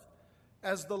himself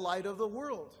as the light of the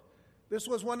world. This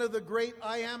was one of the great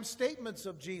I am statements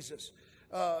of Jesus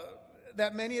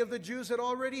that many of the Jews had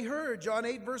already heard. John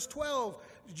 8, verse 12,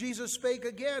 Jesus spake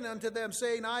again unto them,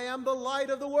 saying, "I am the light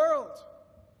of the world."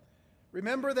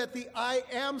 Remember that the I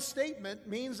am statement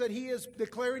means that he is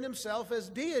declaring himself as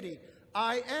deity.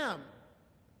 I am.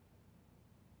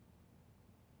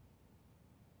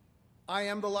 I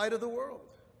am the light of the world.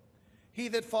 He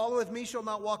that followeth me shall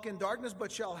not walk in darkness,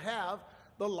 but shall have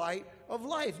the light of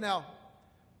life. Now,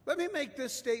 let me make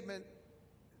this statement,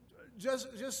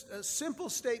 just a simple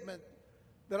statement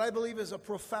that I believe is a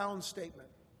profound statement.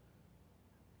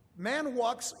 Man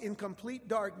walks in complete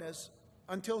darkness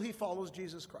until he follows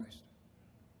Jesus Christ.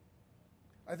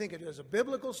 I think it is a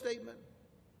biblical statement.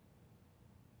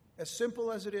 As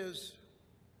simple as it is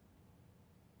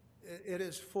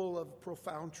full of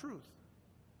profound truth.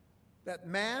 That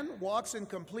man walks in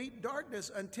complete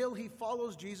darkness until he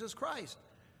follows Jesus Christ.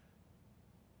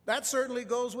 That certainly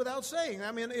goes without saying.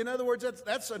 I mean, in other words,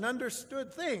 that's an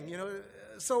understood thing. You know,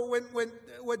 so when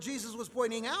what Jesus was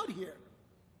pointing out here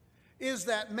is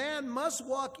that man must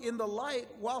walk in the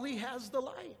light while he has the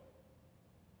light.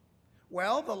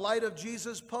 Well, the light of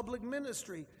Jesus' public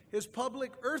ministry, his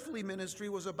public earthly ministry,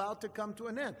 was about to come to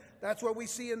an end. That's what we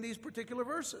see in these particular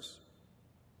verses.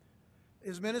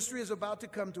 His ministry is about to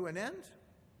come to an end.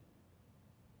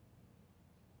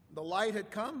 The light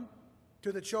had come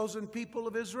to the chosen people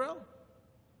of Israel,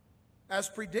 as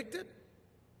predicted.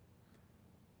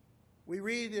 We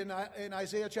read in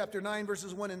Isaiah chapter 9,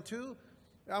 verses 1 and 2.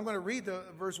 I'm going to read the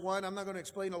verse 1. I'm not going to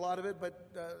explain a lot of it,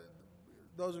 but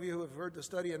those of you who have heard the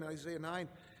study in Isaiah 9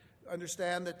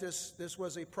 understand that this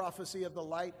was a prophecy of the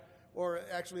light, or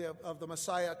actually of the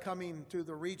Messiah coming to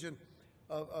the region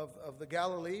of the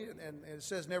Galilee. And it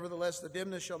says, "Nevertheless, the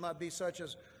dimness shall not be such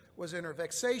as was in her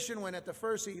vexation, when at the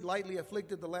first he lightly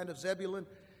afflicted the land of Zebulun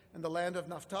and the land of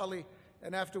Naphtali,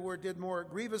 and afterward did more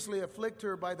grievously afflict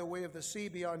her by the way of the sea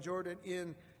beyond Jordan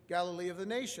in Galilee of the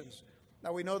nations."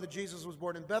 Now we know that Jesus was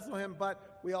born in Bethlehem,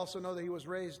 but we also know that he was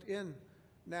raised in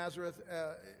Nazareth,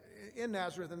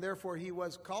 and therefore he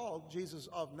was called Jesus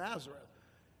of Nazareth,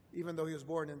 even though he was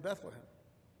born in Bethlehem.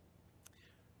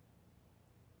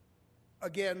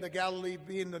 Again, the Galilee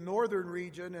being the northern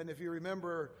region, and if you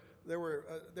remember,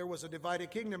 there was a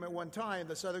divided kingdom at one time,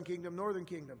 the southern kingdom, northern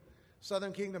kingdom.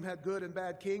 Southern kingdom had good and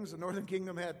bad kings. The northern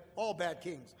kingdom had all bad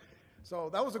kings. So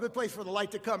that was a good place for the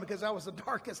light to come, because that was the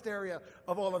darkest area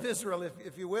of all of Israel,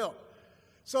 if you will.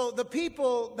 So the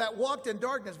people that walked in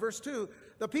darkness, verse 2,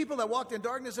 the people that walked in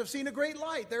darkness have seen a great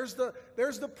light. There's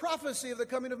the prophecy of the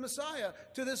coming of Messiah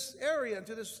to this area and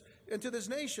to this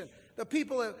nation. The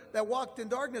people that walked in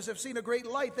darkness have seen a great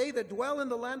light. They that dwell in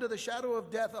the land of the shadow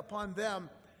of death, upon them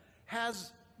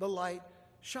has the light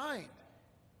shined.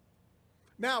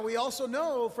 Now, we also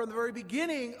know from the very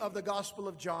beginning of the Gospel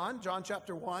of John, John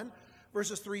chapter 1,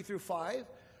 verses 3 through 5,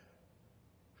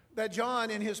 that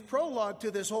John, in his prologue to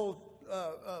this whole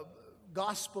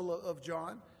Gospel of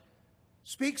John,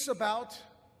 speaks about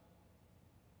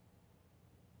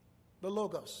the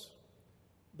Logos,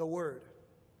 the Word.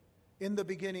 In the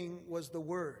beginning was the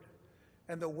Word,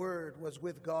 and the Word was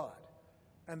with God,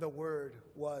 and the Word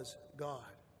was God.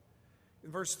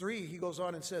 In verse 3, he goes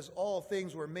on and says, "All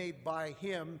things were made by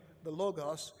him, the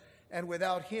Logos, and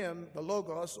without him, the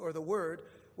Logos, or the Word,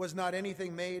 was not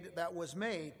anything made that was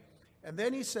made." And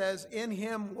then he says, "In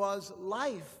him was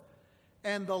life,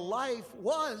 and the life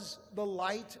was the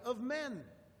light of men.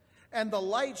 And the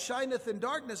light shineth in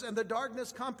darkness, and the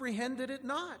darkness comprehended it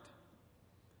not."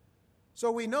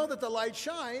 So we know that the light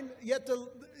shined, yet the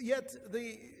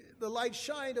light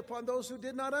shined upon those who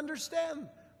did not understand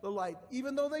the light,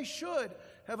 even though they should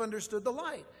have understood the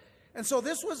light. And so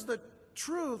this was the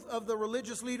truth of the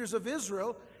religious leaders of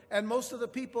Israel and most of the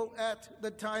people at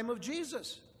the time of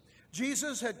Jesus.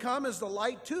 Jesus had come as the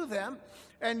light to them,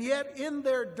 and yet in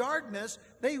their darkness,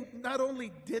 they not only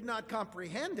did not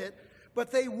comprehend it, but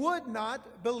they would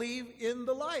not believe in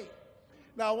the light.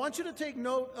 Now, I want you to take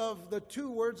note of the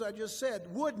two words I just said,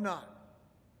 would not.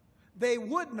 They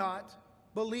would not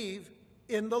believe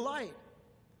in the light.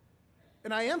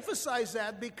 And I emphasize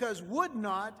that because would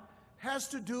not has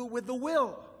to do with the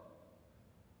will.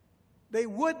 They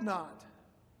would not.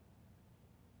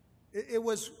 It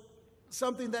was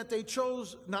something that they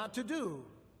chose not to do.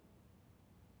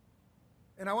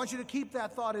 And I want you to keep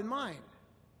that thought in mind.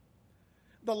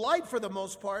 The light, for the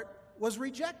most part, was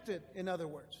rejected, in other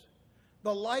words.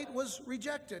 The light was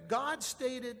rejected. God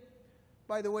stated,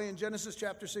 by the way, in Genesis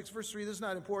chapter 6, verse 3, this is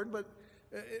not important, but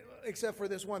except for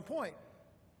this one point,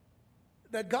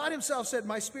 that God himself said,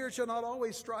 my spirit shall not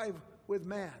always strive with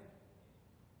man.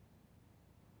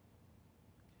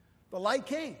 The light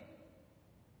came,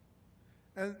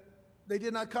 and they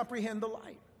did not comprehend the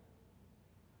light.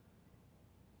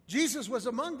 Jesus was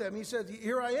among them. He said,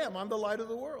 here I am, I'm the light of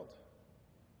the world.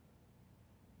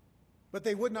 But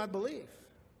they would not believe.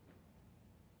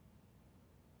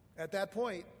 At that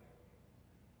point,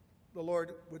 the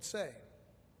Lord would say,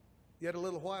 yet a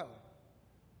little while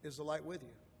is the light with you.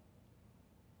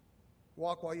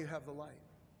 Walk while you have the light,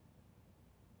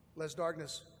 lest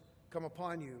darkness come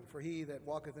upon you, for he that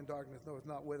walketh in darkness knoweth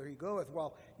not whither he goeth.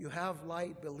 While you have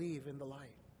light, believe in the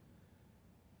light.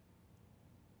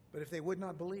 But if they would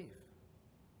not believe,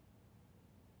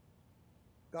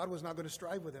 God was not going to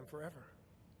strive with them forever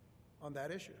on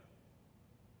that issue.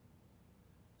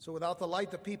 So without the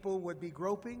light, the people would be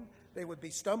groping, they would be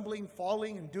stumbling,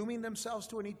 falling, and dooming themselves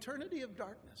to an eternity of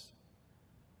darkness,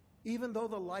 even though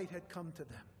the light had come to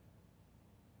them.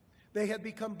 They had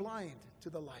become blind to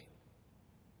the light.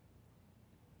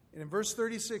 And in verse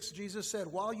 36, Jesus said,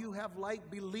 while you have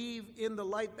light, believe in the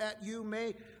light that you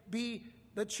may be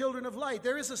the children of light.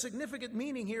 There is a significant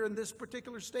meaning here in this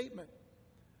particular statement.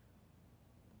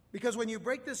 Because when you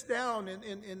break this down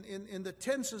in the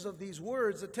tenses of these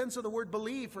words, the tense of the word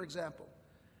believe, for example,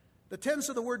 the tense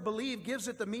of the word believe gives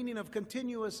it the meaning of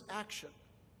continuous action.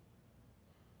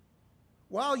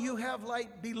 While you have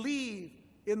light, believe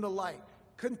in the light.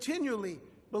 Continually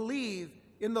believe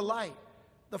in the light.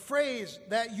 The phrase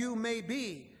that you may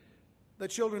be the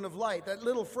children of light, that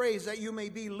little phrase that you may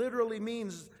be literally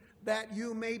means that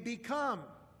you may become.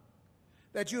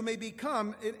 That you may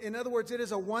become, in other words, it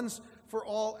is a once for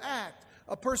all act,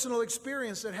 a personal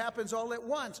experience that happens all at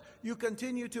once. You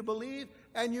continue to believe,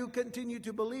 and you continue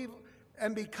to believe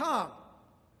and become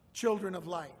children of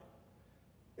light.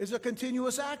 It's a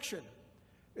continuous action.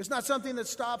 It's not something that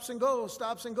stops and goes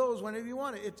whenever you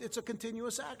want it. It's a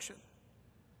continuous action.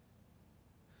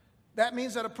 That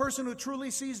means that a person who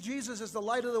truly sees Jesus as the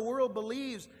light of the world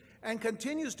believes and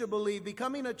continues to believe,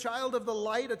 becoming a child of the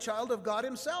light, a child of God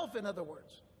himself, in other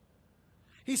words.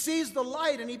 He sees the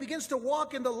light and he begins to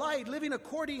walk in the light, living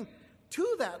according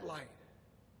to that light.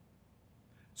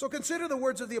 So consider the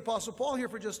words of the Apostle Paul here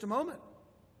for just a moment.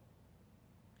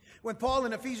 When Paul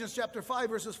in Ephesians chapter 5,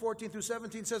 verses 14 through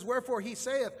 17 says, wherefore he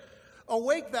saith,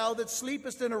 awake thou that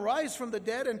sleepest, and arise from the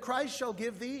dead, and Christ shall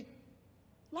give thee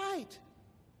light.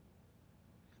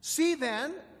 See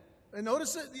then, and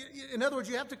notice that, in other words,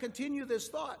 you have to continue this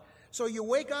thought. So you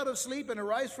wake out of sleep and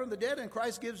arise from the dead, and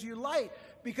Christ gives you light.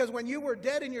 Because when you were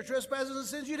dead in your trespasses and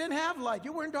sins, you didn't have light.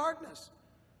 You were in darkness.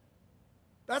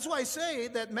 That's why I say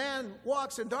that man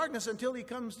walks in darkness until he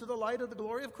comes to the light of the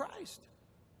glory of Christ.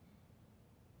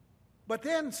 But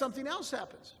then something else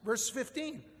happens. Verse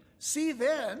 15. See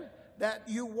then that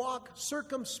you walk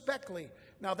circumspectly.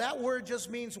 Now that word just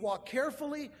means walk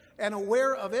carefully and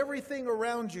aware of everything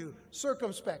around you.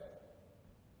 Circumspect.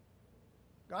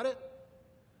 Got it?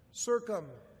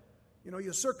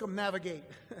 You circumnavigate.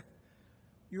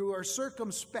 You are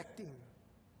circumspecting.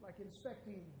 Like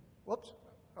inspecting. Whoops.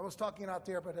 I was talking out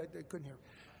there, but I couldn't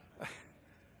hear.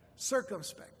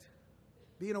 Circumspect.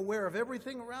 Being aware of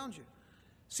everything around you.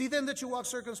 See then that you walk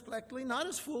circumspectly, not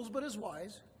as fools, but as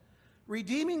wise,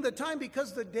 redeeming the time,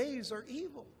 because the days are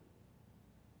evil.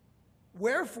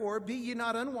 Wherefore be ye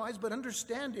not unwise, but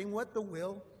understanding what the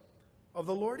will of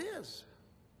the Lord is.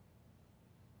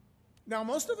 Now,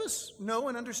 most of us know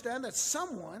and understand that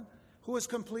someone who is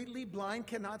completely blind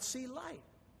cannot see light.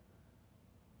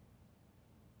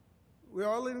 We're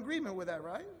all in agreement with that,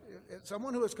 right? It's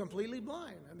someone who is completely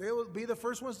blind, and they will be the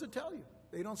first ones to tell you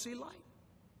they don't see light.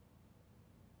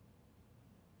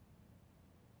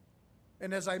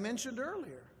 And as I mentioned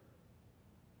earlier,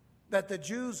 that the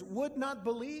Jews would not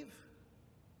believe,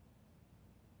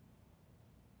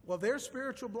 well, their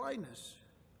spiritual blindness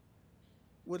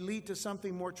would lead to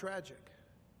something more tragic.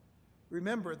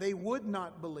 Remember, they would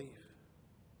not believe.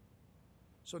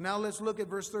 So now let's look at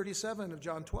verse 37 of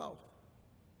John 12.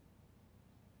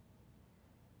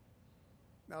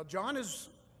 Now, John is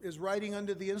is writing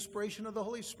under the inspiration of the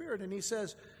Holy Spirit, and he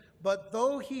says, "But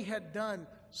though he had done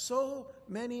so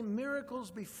many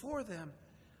miracles before them,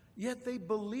 yet they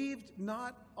believed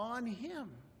not on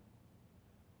him,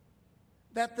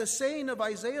 that the saying of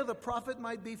Isaiah the prophet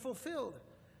might be fulfilled."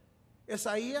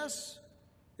 Isaias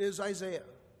is Isaiah.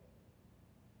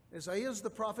 Isaiah the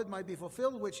prophet might be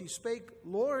fulfilled, which he spake,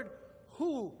 "Lord,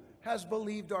 who has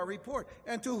believed our report?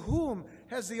 And to whom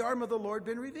has the arm of the Lord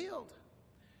been revealed?"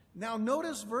 Now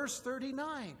notice verse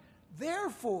 39.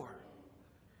 Therefore,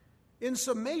 in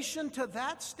summation to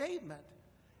that statement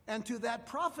and to that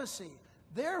prophecy,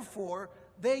 therefore,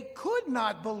 they could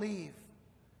not believe.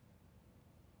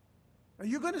 Now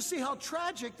you're going to see how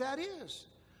tragic that is.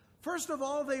 First of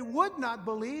all, they would not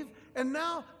believe, and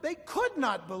now they could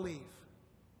not believe.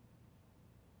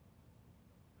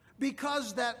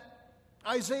 Because that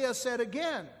Isaiah said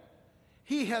again,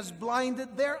 "He has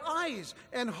blinded their eyes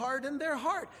and hardened their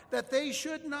heart, that they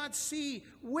should not see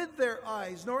with their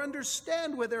eyes, nor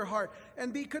understand with their heart,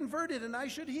 and be converted, and I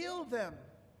should heal them."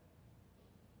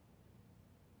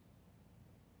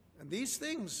 And these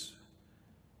things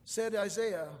said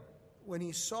Isaiah when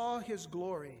he saw his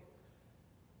glory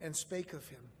and spake of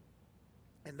him.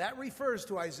 And that refers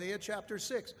to Isaiah chapter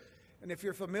 6. And if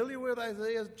you're familiar with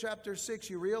Isaiah chapter 6,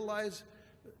 you realize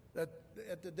that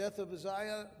at the death of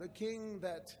Uzziah, the king,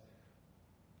 that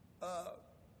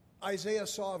Isaiah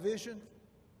saw a vision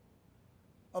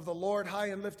of the Lord high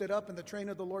and lifted up, and the train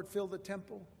of the Lord filled the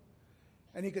temple.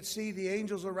 And he could see the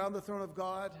angels around the throne of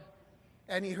God,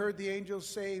 and he heard the angels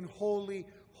saying, "Holy,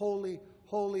 holy,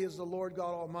 holy is the Lord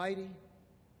God Almighty."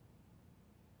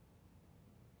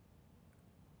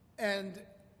 And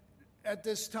at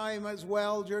this time as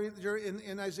well,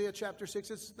 in Isaiah chapter 6,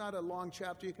 it's not a long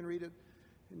chapter, you can read it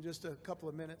in just a couple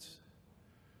of minutes.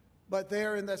 But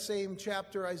there in that same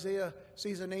chapter, Isaiah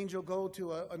sees an angel go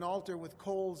to an altar with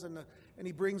coals, and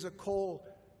he brings a coal,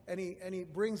 and he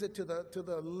brings it to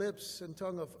the lips and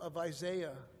tongue of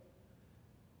Isaiah,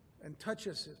 and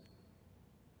touches it,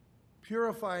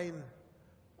 purifying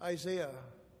Isaiah,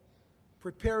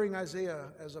 preparing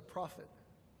Isaiah as a prophet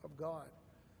of God,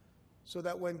 so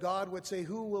that when God would say,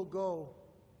 "Who will go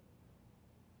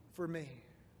for me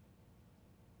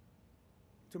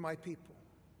to my people?"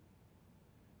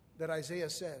 that Isaiah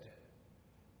said,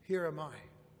 "Here am I,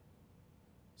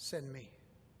 send me."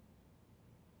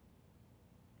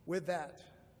 With that,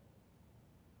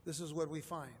 this is what we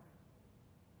find.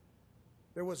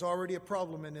 There was already a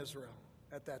problem in Israel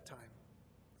at that time,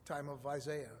 the time of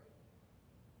Isaiah.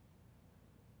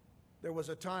 There was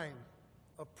a time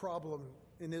of problem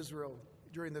in Israel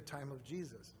during the time of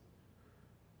Jesus.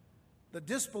 The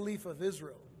disbelief of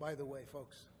Israel, by the way,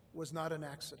 folks, was not an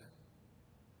accident.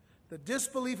 The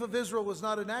disbelief of Israel was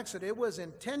not an accident. It was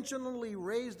intentionally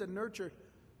raised and nurtured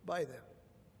by them.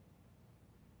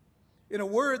 In a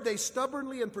word, they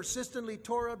stubbornly and persistently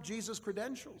tore up Jesus'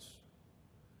 credentials.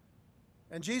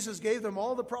 And Jesus gave them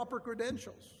all the proper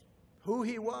credentials: who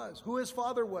he was, who his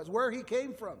father was, where he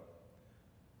came from,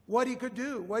 what he could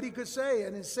do, what he could say,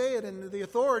 and say it in the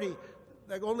authority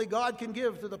that only God can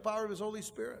give through the power of his Holy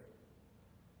Spirit.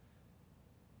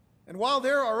 And while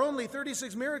there are only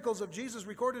 36 miracles of Jesus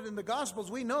recorded in the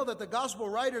Gospels, we know that the Gospel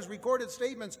writers recorded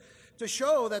statements to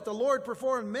show that the Lord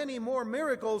performed many more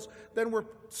miracles than were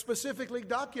specifically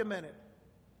documented.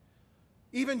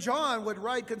 Even John would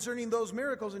write concerning those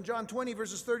miracles in John 20,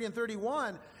 verses 30 and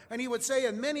 31, and he would say,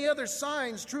 "And many other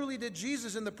signs truly did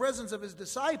Jesus in the presence of his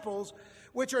disciples,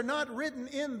 which are not written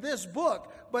in this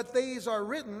book, but these are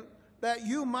written that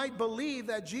you might believe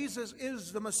that Jesus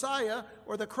is the Messiah,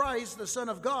 or the Christ, the Son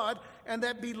of God, and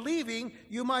that believing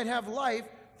you might have life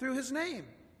through his name."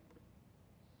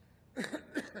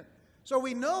 So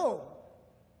we know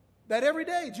that every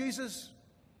day Jesus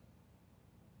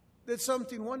did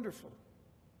something wonderful,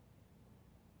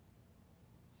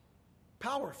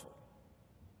 powerful,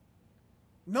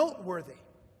 noteworthy.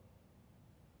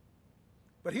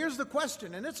 But here's the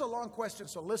question, and it's a long question,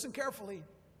 so listen carefully.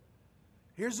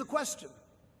 Here's the question: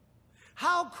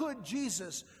 how could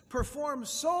Jesus perform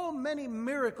so many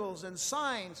miracles and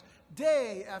signs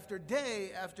day after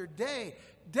day after day,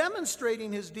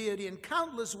 demonstrating his deity in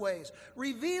countless ways,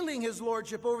 revealing his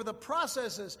lordship over the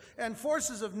processes and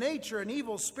forces of nature and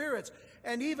evil spirits,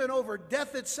 and even over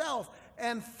death itself,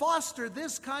 and foster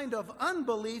this kind of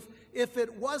unbelief if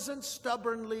it wasn't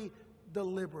stubbornly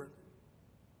deliberate?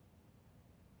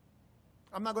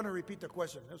 I'm not going to repeat the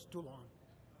question. That's too long.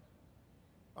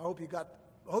 I hope you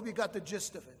got the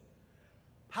gist of it.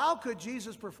 How could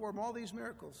Jesus perform all these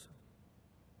miracles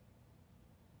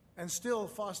and still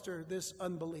foster this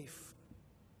unbelief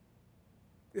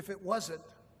if it wasn't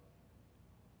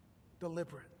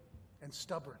deliberate? and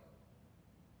stubborn.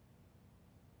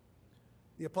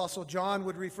 The Apostle John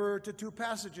would refer to two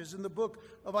passages in the book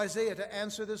of Isaiah to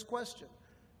answer this question.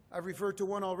 I've referred to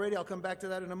one already. I'll come back to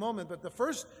that in a moment. But the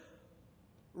first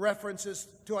reference is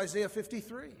to Isaiah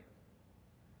 53.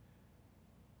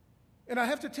 And I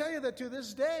have to tell you that to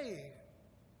this day,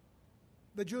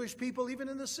 the Jewish people, even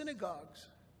in the synagogues,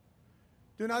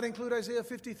 do not include Isaiah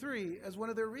 53 as one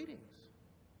of their readings.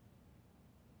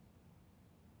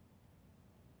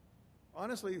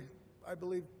 Honestly, I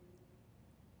believe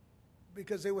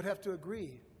because they would have to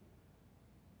agree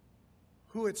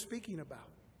who it's speaking about.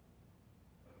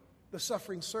 The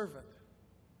suffering servant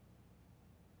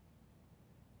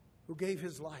who gave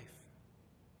his life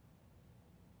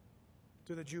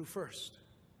to the Jew first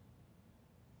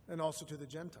and also to the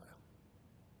Gentile.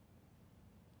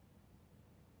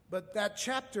 But that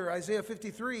chapter, Isaiah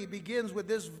 53, begins with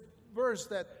this verse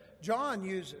that John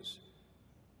uses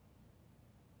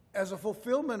as a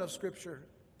fulfillment of Scripture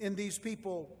in these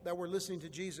people that were listening to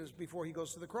Jesus before he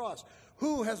goes to the cross.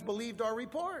 Who has believed our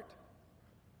report?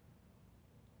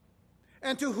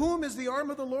 And to whom is the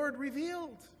arm of the Lord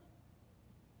revealed?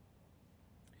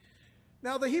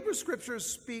 Now, the Hebrew Scriptures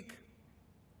speak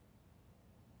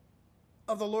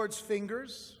of the Lord's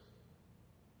fingers,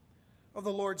 of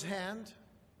the Lord's hand,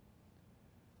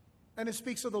 and it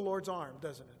speaks of the Lord's arm,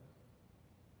 doesn't it?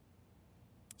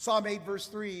 Psalm 8, verse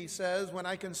 3 says, "When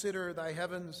I consider thy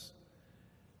heavens,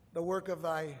 the work of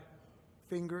thy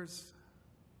fingers,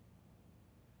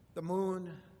 the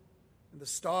moon and the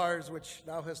stars which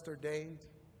thou hast ordained."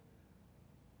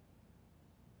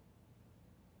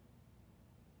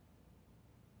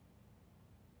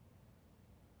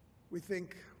 We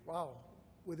think, wow,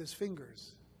 with his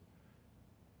fingers,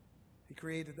 he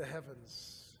created the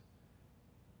heavens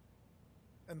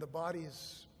and the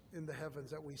bodies in the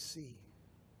heavens that we see.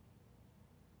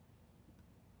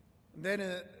 And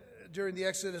then during the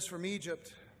Exodus from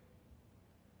Egypt,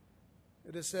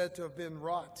 it is said to have been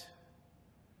wrought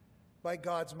by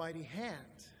God's mighty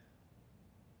hand.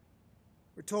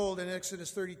 We're told in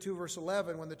Exodus 32, verse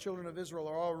 11, when the children of Israel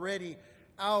are already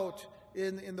out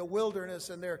in the wilderness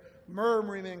and they're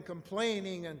murmuring and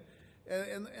complaining, and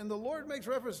the Lord makes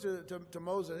reference to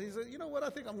Moses. He said, "You know what? I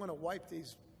think I'm going to wipe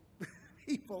these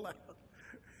people out."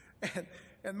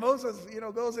 And Moses,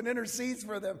 goes and intercedes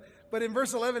for them. But in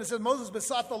verse 11, it says, Moses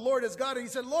besought the Lord his God, and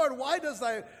he said, "Lord, why does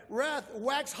thy wrath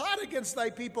wax hot against thy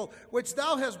people, which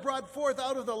thou hast brought forth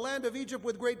out of the land of Egypt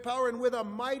with great power and with a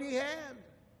mighty hand?"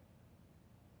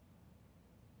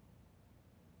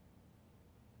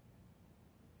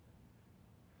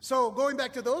 So going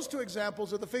back to those two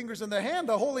examples of the fingers and the hand,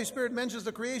 the Holy Spirit mentions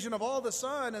the creation of all the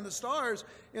sun and the stars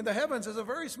in the heavens as a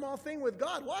very small thing with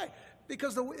God. Why?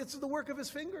 Because it's the work of his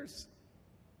fingers.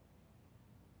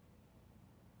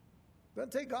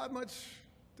 Doesn't take God much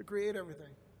to create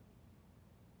everything.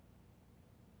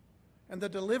 And the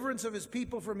deliverance of his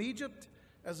people from Egypt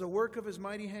as the work of his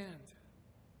mighty hand.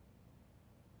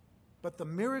 But the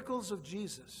miracles of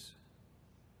Jesus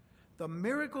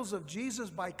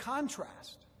by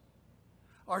contrast,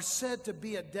 are said to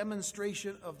be a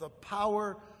demonstration of the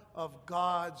power of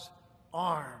God's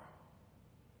arm.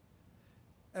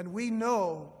 And we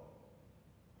know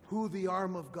who the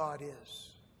arm of God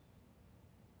is.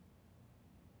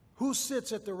 Who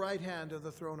sits at the right hand of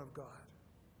the throne of God?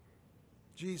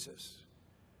 Jesus.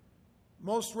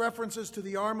 Most references to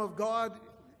the arm of God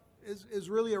is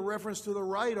really a reference to the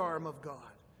right arm of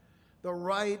God. The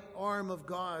right arm of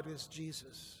God is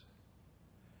Jesus.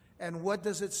 And what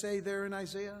does it say there in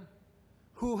Isaiah?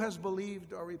 Who has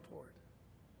believed our report?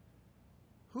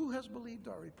 Who has believed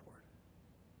our report?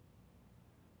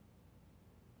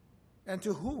 And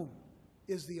to whom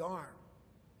is the arm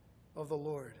of the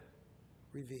Lord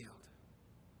revealed?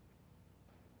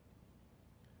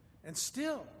 And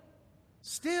still,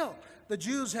 the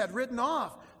Jews had written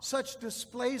off such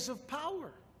displays of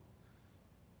power.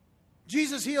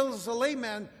 Jesus heals a lame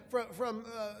man from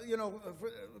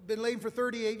been lame for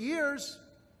 38 years.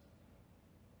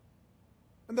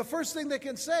 And the first thing they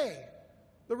can say,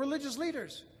 the religious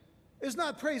leaders, is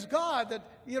not praise God that,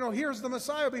 here's the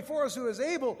Messiah before us who is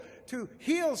able to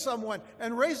heal someone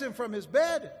and raise him from his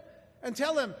bed and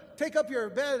tell him, take up your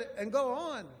bed and go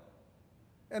on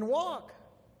and walk.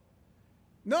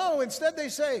 No, instead they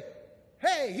say,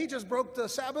 hey, he just broke the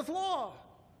Sabbath law.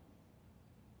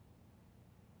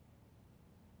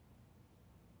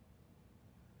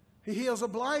 He heals a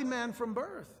blind man from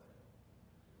birth.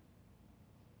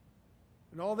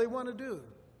 And all they want to do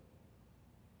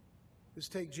is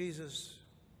take Jesus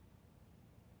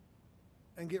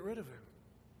and get rid of him.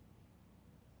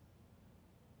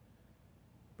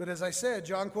 But as I said,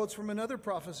 John quotes from another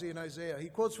prophecy in Isaiah. He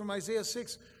quotes from Isaiah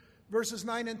 6, verses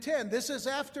 9 and 10. This is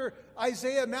after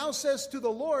Isaiah now says to the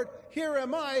Lord, "Here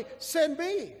am I, send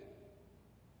me."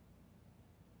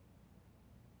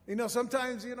 You know,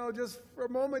 sometimes, just for a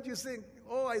moment you think,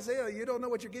 "Oh, Isaiah, you don't know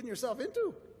what you're getting yourself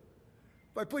into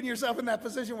by putting yourself in that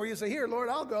position where you say, 'Here, Lord,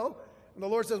 I'll go.'" And the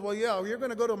Lord says, "Well, yeah, you're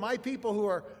going to go to my people who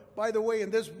are, by the way,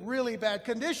 in this really bad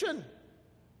condition."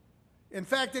 In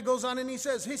fact, it goes on and he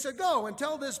said, "Go and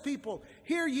tell this people,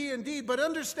 hear ye indeed, but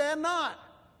understand not.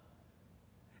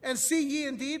 And see ye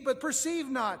indeed, but perceive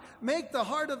not. Make the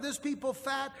heart of this people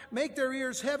fat, make their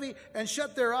ears heavy, and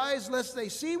shut their eyes, lest they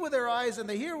see with their eyes, and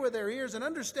they hear with their ears, and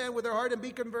understand with their heart,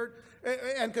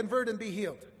 and convert and be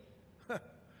healed."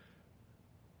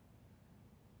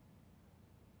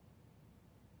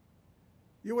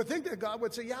 You would think that God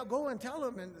would say, "Yeah, go and tell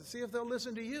them and see if they'll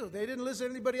listen to you." They didn't listen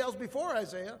to anybody else before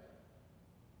Isaiah.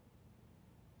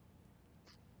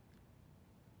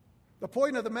 The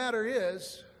point of the matter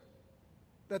is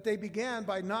that they began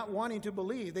by not wanting to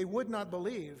believe. They would not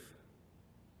believe.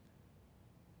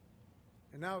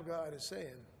 And now God is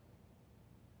saying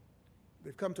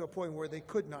they've come to a point where they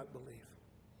could not believe.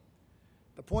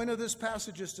 The point of this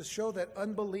passage is to show that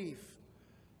unbelief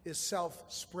is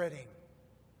self-spreading.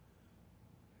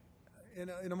 In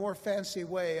a more fancy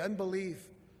way, unbelief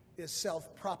is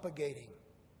self-propagating.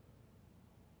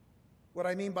 What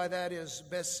I mean by that is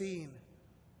best seen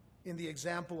in the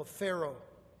example of Pharaoh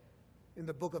in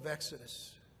the book of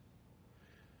Exodus.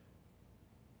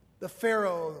 The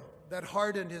Pharaoh that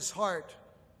hardened his heart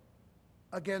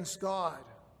against God,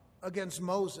 against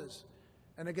Moses,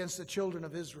 and against the children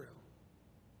of Israel.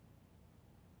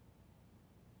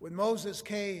 When Moses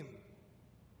came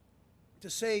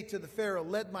to say to the Pharaoh,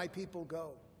 "Let my people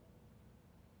go,"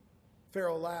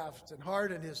 Pharaoh laughed and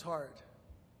hardened his heart.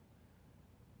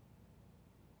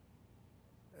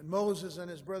 And Moses and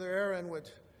his brother Aaron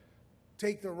would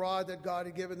take the rod that God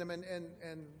had given them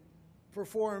and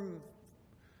perform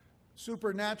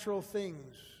supernatural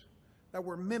things that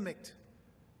were mimicked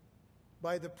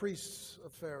by the priests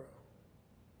of Pharaoh.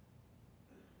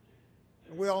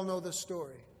 And we all know the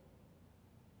story.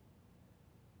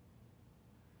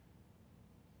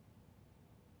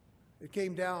 It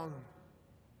came down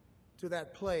to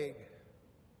that plague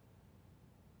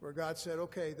where God said,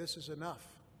 "Okay, this is enough."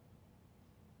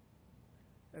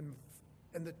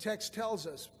 And the text tells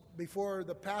us before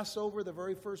the Passover, the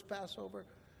very first Passover,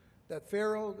 that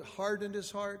Pharaoh hardened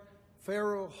his heart,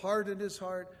 Pharaoh hardened his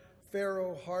heart,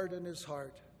 Pharaoh hardened his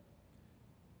heart.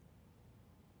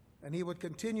 And he would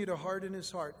continue to harden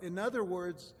his heart. In other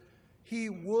words, he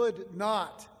would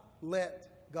not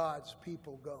let God's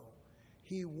people go.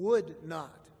 He would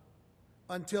not,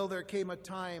 until there came a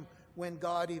time when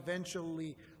God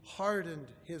eventually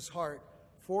hardened his heart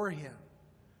for him,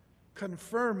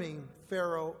 confirming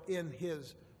Pharaoh in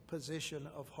his position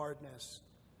of hardness.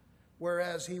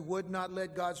 Whereas he would not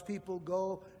let God's people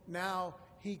go, now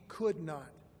he could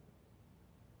not,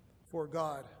 for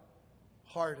God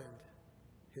hardened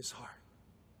his heart.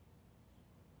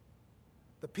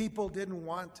 The people didn't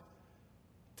want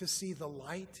to see the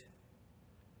light,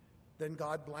 then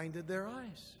God blinded their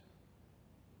eyes.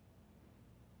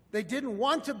 They didn't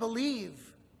want to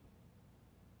believe,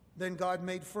 then God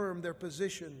made firm their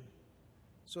position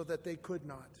so that they could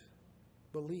not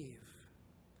believe.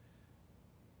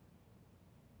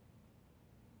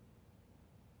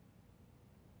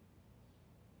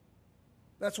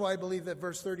 That's why I believe that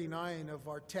verse 39 of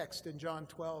our text in John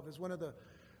 12 is one of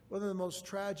the most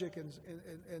tragic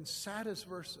and saddest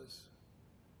verses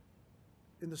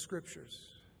in the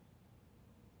Scriptures.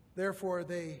 Therefore,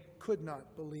 they could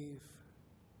not believe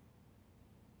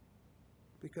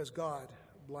because God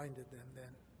blinded them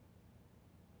then,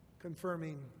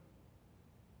 confirming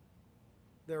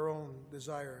their own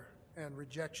desire and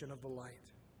rejection of the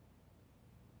light.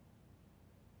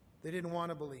 They didn't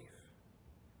want to believe.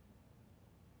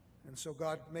 And so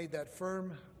God made that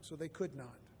firm so they could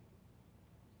not.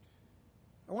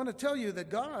 I want to tell you that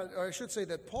God, or I should say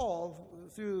that Paul,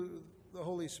 through the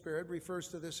Holy Spirit, refers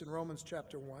to this in Romans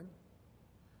chapter 1.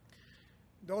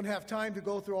 Don't have time to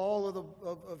go through all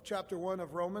of chapter 1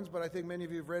 of Romans, but I think many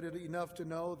of you have read it enough to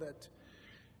know that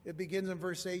it begins in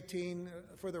verse 18,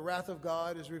 "For the wrath of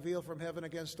God is revealed from heaven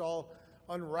against all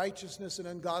unrighteousness and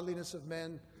ungodliness of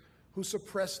men who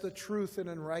suppress the truth in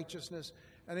unrighteousness."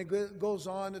 And it goes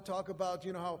on to talk about,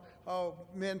 how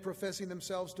men professing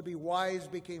themselves to be wise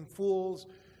became fools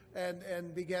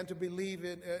and began to believe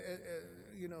in,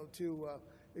 to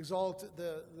exalt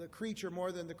the creature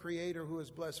more than the Creator, who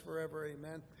is blessed forever.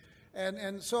 Amen.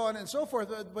 And so on and so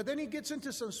forth. But then he gets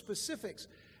into some specifics.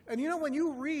 And you know, when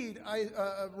you read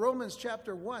Romans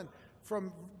chapter 1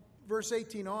 from verse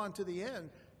 18 on to the end,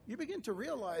 you begin to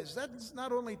realize that's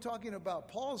not only talking about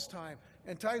Paul's time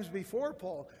and times before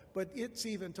Paul, but it's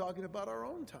even talking about our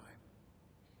own time.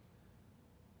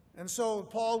 And so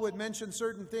Paul would mention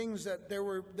certain things that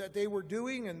they were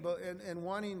doing and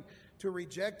wanting to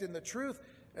reject in the truth.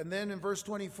 And then in verse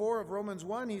 24 of Romans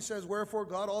 1, he says, wherefore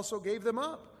God also gave them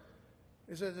up.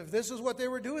 He says, if this is what they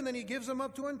were doing, then he gives them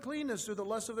up to uncleanness, to the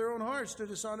lust of their own hearts, to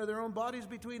dishonor their own bodies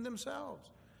between themselves.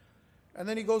 And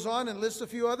then he goes on and lists a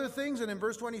few other things. And in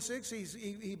verse 26,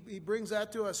 he brings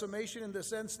that to a summation in the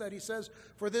sense that he says,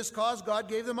 for this cause God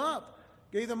gave them up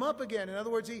again. In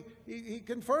other words, he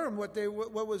confirmed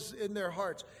what was in their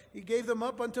hearts. He gave them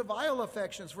up unto vile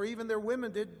affections, for even their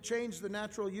women did change the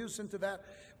natural use into that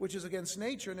which is against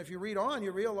nature. And if you read on,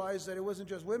 you realize that it wasn't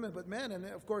just women, but men. And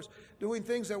of course, doing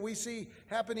things that we see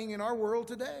happening in our world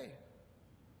today.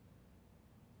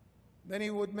 Then he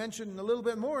would mention a little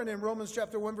bit more, and in Romans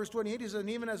chapter 1, verse 28, he says, and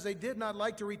even as they did not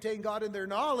like to retain God in their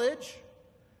knowledge.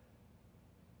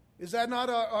 Is that not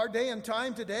our day and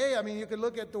time today? I mean, you can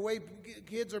look at the way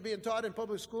kids are being taught in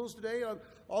public schools today,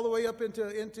 all the way up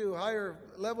into higher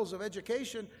levels of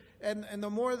education, and the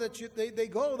more that they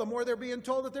go, the more they're being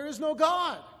told that there is no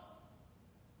God,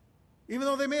 even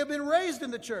though they may have been raised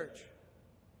in the church.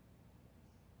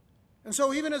 And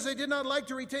so even as they did not like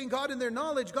to retain God in their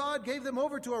knowledge, God gave them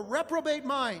over to a reprobate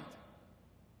mind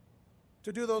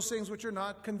to do those things which are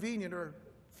not convenient or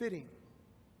fitting.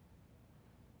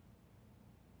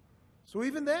 So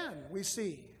even then, we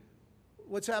see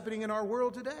what's happening in our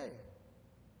world today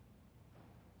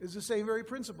is the same very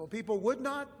principle. People would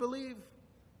not believe.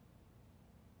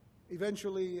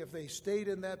 Eventually, if they stayed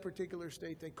in that particular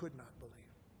state, they could not believe.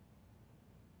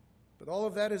 But all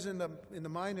of that is in the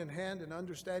mind and hand and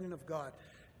understanding of God.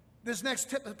 This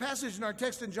next passage in our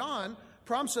text in John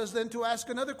prompts us then to ask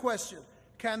another question.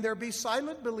 Can there be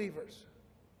silent believers?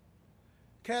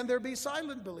 Can there be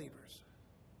silent believers?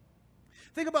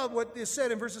 Think about what is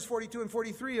said in verses 42 and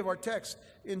 43 of our text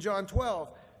in John 12.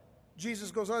 Jesus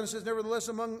goes on and says, nevertheless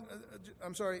among...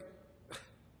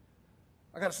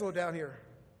 I got to slow down here.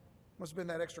 Must have been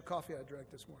that extra coffee I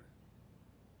drank this morning.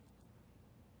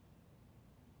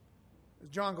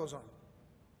 John goes on.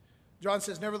 John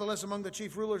says, nevertheless, among the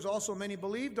chief rulers also many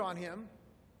believed on him.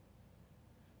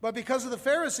 But because of the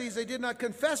Pharisees, they did not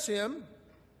confess him,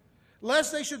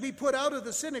 lest they should be put out of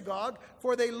the synagogue,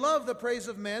 for they love the praise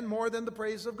of men more than the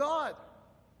praise of God.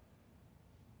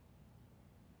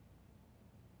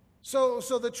 So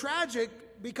the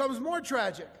tragic becomes more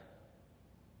tragic.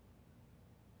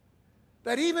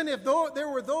 That even if there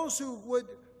were those who would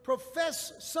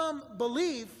profess some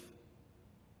belief,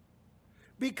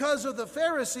 because of the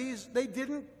Pharisees, they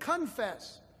didn't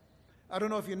confess. I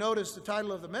don't know if you noticed the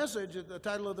title of the message. The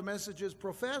title of the message is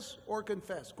Profess or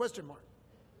Confess? Question mark.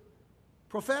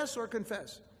 Profess or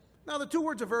confess. Now, the two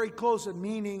words are very close in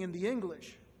meaning in the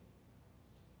English.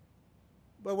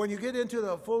 But when you get into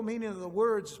the full meaning of the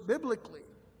words biblically,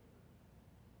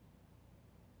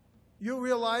 you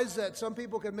realize that some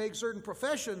people can make certain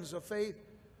professions of faith,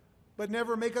 but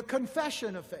never make a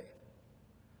confession of faith.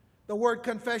 The word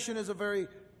confession is a very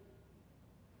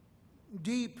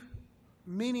deep,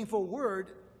 meaningful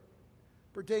word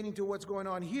pertaining to what's going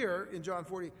on here in John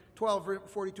 12,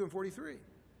 42 and 43.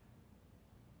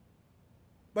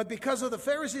 But because of the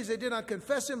Pharisees, they did not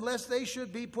confess him, lest they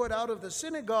should be put out of the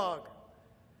synagogue.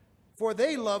 For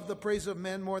they love the praise of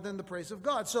men more than the praise of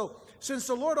God. So, since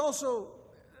the Lord also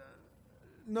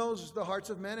knows the hearts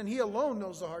of men, and he alone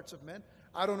knows the hearts of men.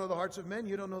 I don't know the hearts of men.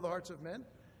 You don't know the hearts of men.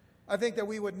 I think that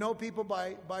we would know people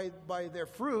by their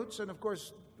fruits. And, of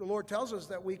course, the Lord tells us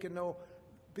that we can know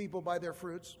people by their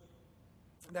fruits.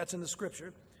 That's in the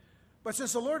Scripture. But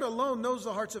since the Lord alone knows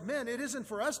the hearts of men, it isn't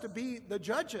for us to be the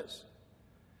judges.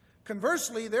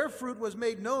 Conversely, their fruit was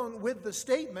made known with the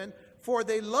statement, for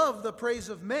they love the praise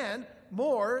of men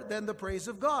more than the praise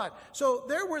of God. So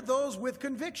there were those with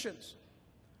convictions.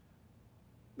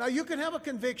 Now, you can have a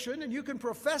conviction and you can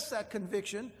profess that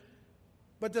conviction,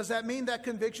 but does that mean that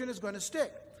conviction is going to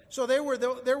stick? So there were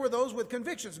those with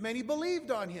convictions. Many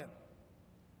believed on him.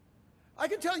 I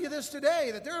can tell you this today,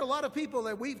 that there are a lot of people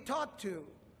that we've talked to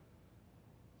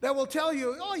that will tell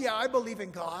you, oh yeah, I believe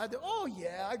in God. Oh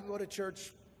yeah, I go to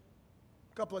church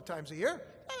a couple of times a year.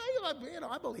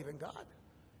 I believe in God.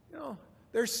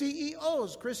 They're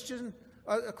CEOs,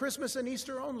 Christmas and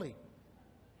Easter only.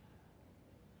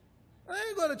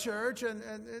 They go to church and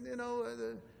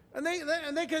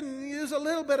they can use a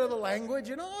little bit of the language,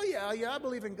 oh yeah, I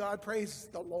believe in God, praise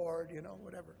the Lord,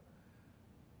 whatever.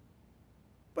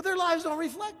 But their lives don't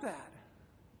reflect that.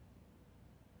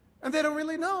 And they don't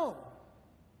really know.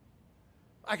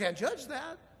 I can't judge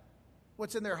that.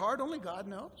 What's in their heart, only God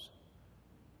knows.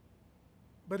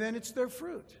 But then it's their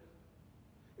fruit.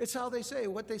 It's how they say,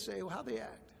 what they say, how they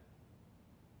act.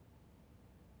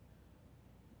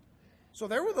 So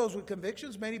there were those with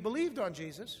convictions. Many believed on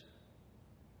Jesus.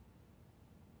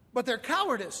 But their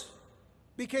cowardice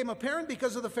became apparent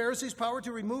because of the Pharisees' power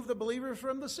to remove the believers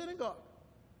from the synagogue.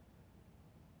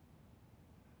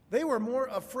 They were more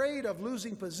afraid of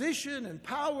losing position and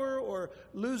power or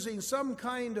losing some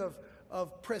kind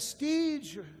of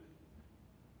prestige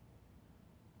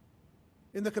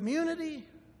in the community.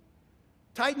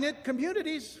 Tight-knit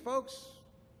communities, folks.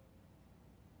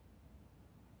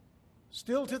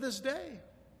 Still to this day.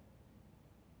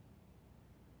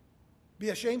 Be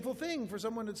a shameful thing for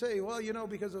someone to say, well, you know,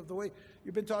 because of the way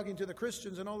you've been talking to the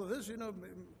Christians and all of this, you know,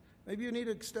 maybe you need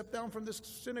to step down from this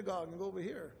synagogue and go over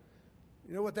here.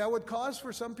 You know what that would cost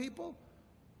for some people?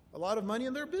 A lot of money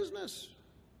in their business.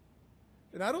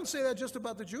 And I don't say that just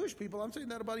about the Jewish people. I'm saying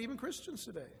that about even Christians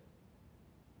today.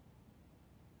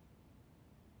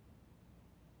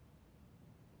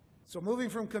 So moving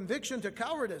from conviction to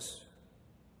cowardice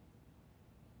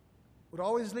would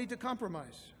always lead to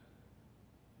compromise.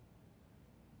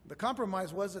 The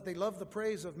compromise was that they loved the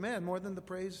praise of men more than the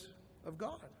praise of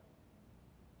God.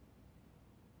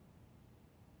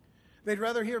 They'd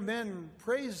rather hear men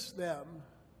praise them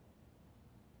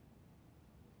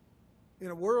in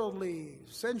a worldly,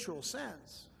 sensual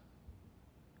sense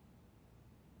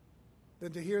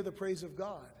than to hear the praise of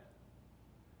God.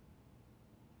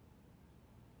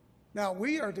 Now,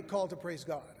 we are called to praise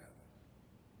God.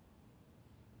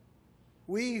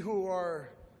 We who are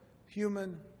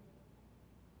human,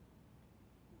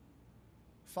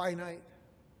 finite,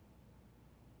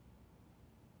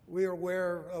 we are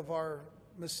aware of our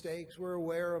mistakes. We're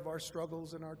aware of our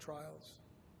struggles and our trials.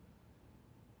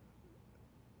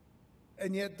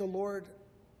 And yet the Lord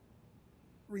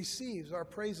receives our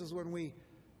praises when we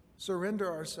surrender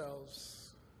ourselves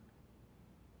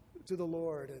to the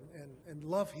Lord and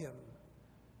love Him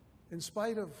in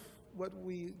spite of what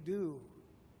we do.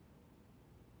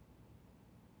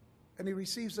 And He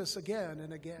receives us again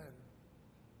and again.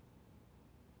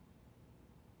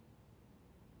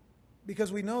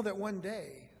 Because we know that one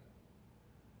day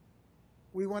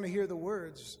we want to hear the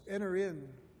words, enter in,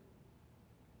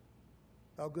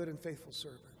 thou good and faithful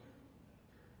servant.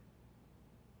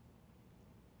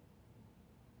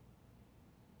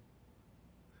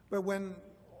 But when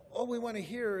all we want to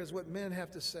hear is what men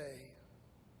have to say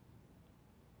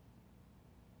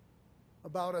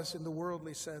about us in the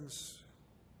worldly sense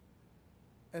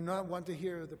and not want to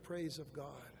hear the praise of God,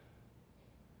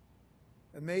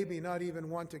 and maybe not even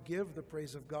want to give the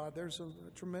praise of God, there's a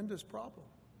tremendous problem.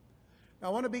 Now,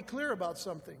 I want to be clear about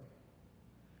something.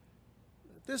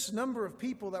 This number of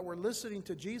people that were listening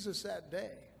to Jesus that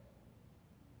day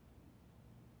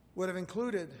would have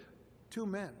included two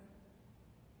men.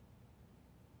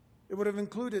 It would have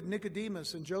included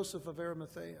Nicodemus and Joseph of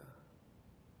Arimathea,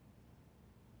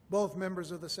 both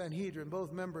members of the Sanhedrin,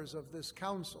 both members of this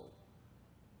council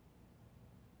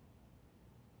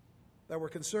that were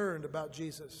concerned about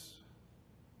Jesus,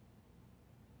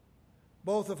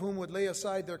 both of whom would lay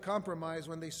aside their compromise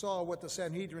when they saw what the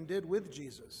Sanhedrin did with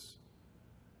Jesus.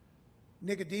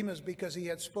 Nicodemus, because he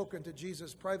had spoken to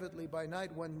Jesus privately by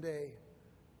night one day,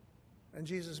 and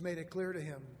Jesus made it clear to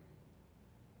him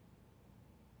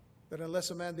that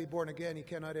unless a man be born again, he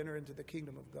cannot enter into the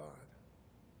kingdom of God.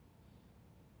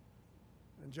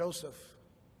 And Joseph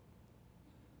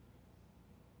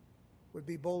would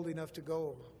be bold enough to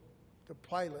go to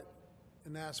Pilate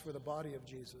and ask for the body of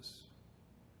Jesus.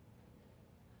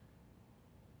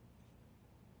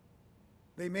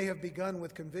 They may have begun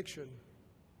with conviction.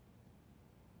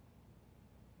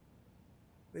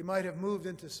 They might have moved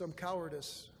into some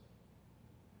cowardice.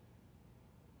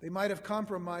 They might have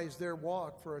compromised their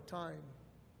walk for a time.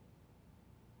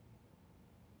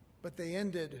 But they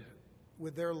ended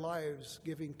with their lives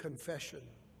giving confession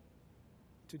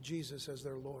to Jesus as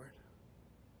their Lord.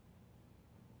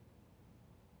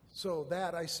 So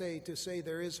that I say to say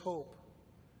there is hope,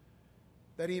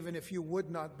 that even if you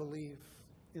would not believe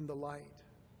in the light,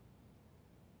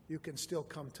 you can still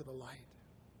come to the light.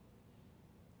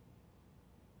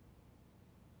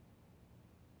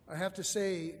 I have to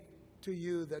say to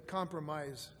you that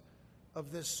compromise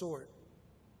of this sort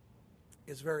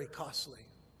is very costly.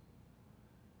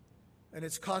 And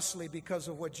it's costly because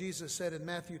of what Jesus said in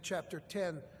Matthew chapter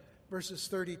 10, verses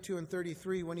 32 and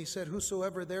 33, when he said,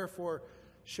 "Whosoever therefore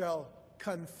shall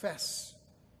confess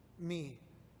me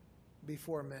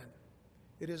before men."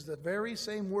 It is the very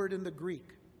same word in the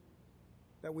Greek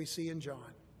that we see in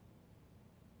John.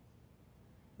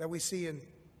 that we see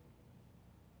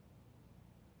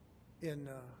in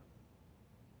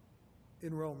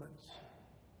Romans.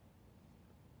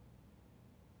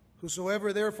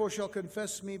 Whosoever therefore shall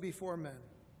confess me before men,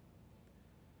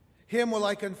 him will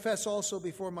I confess also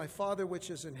before my Father which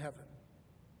is in heaven.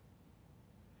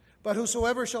 But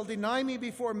whosoever shall deny me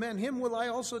before men, him will I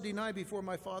also deny before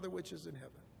my Father which is in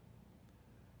heaven.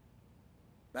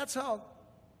 That's how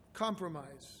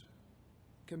compromise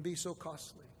can be so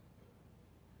costly.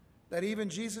 That even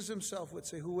Jesus himself would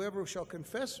say, whoever shall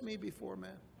confess me before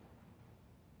men.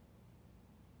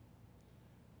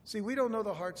 See, we don't know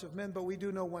the hearts of men, but we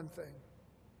do know one thing.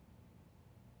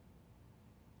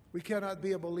 We cannot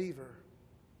be a believer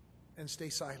and stay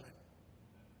silent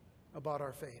about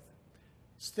our faith.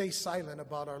 Stay silent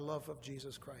about our love of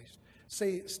Jesus Christ.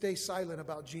 Stay silent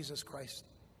about Jesus Christ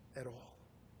at all.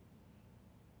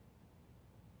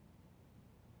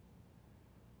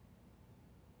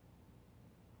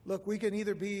 Look, we can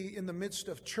either be in the midst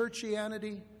of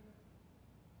churchianity,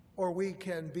 or we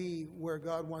can be where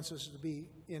God wants us to be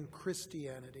in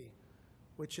Christianity,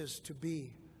 which is to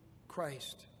be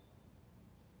Christ-like,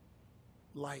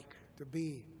 to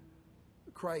be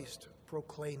Christ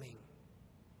proclaiming,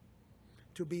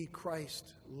 to be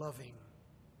Christ loving,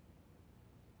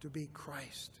 to be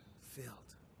Christ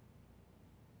filled.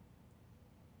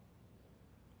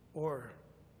 Or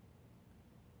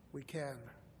we can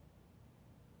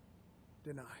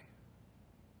deny.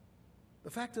 The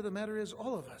fact of the matter is,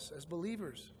 all of us as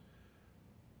believers,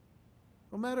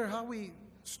 no matter how we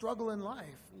struggle in life,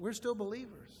 we're still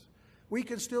believers. We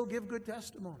can still give good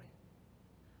testimony.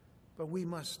 But we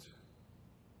must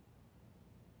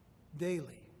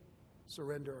daily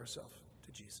surrender ourselves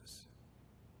to Jesus.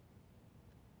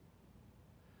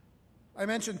 I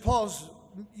mentioned Paul's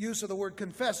use of the word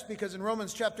confess because in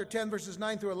Romans chapter 10, verses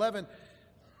 9 through 11,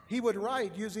 he would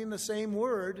write using the same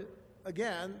word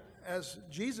again as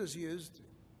Jesus used,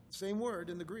 same word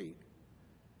in the Greek,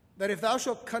 that if thou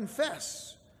shalt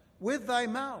confess with thy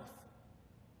mouth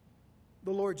the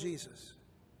Lord Jesus,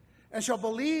 and shalt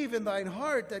believe in thine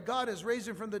heart that God has raised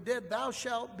him from the dead, thou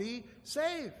shalt be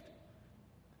saved.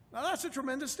 Now that's a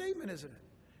tremendous statement, isn't it?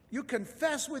 You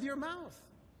confess with your mouth.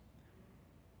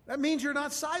 That means you're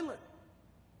not silent.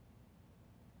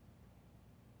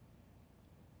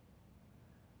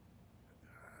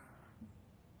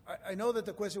 I know that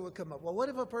the question would come up, well, what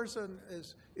if a person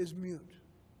is mute?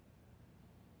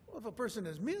 Well, if a person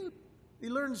is mute, he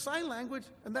learns sign language,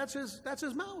 and that's his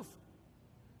mouth.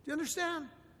 Do you understand?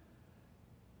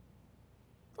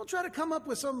 Don't try to come up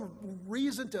with some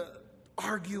reason to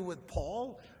argue with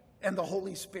Paul and the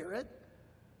Holy Spirit.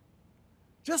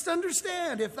 Just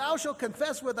understand, if thou shalt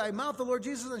confess with thy mouth the Lord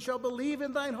Jesus and shalt believe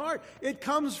in thine heart, it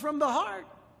comes from the heart.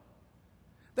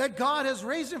 That God has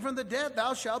raised him from the dead,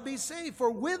 thou shalt be saved.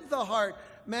 For with the heart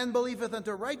man believeth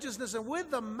unto righteousness, and with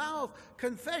the mouth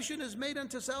confession is made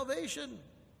unto salvation.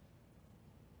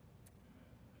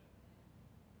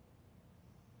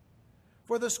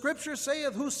 For the scripture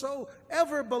saith,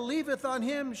 whosoever believeth on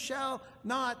him shall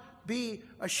not be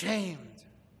ashamed.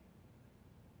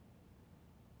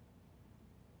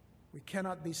 We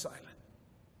cannot be silent.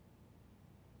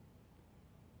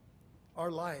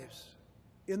 Our lives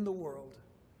in the world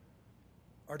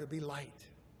are to be light.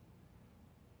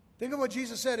 Think of what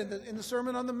Jesus said in the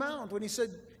Sermon on the Mount when he said,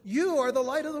 you are the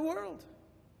light of the world.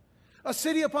 A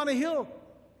city upon a hill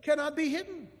cannot be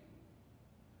hidden.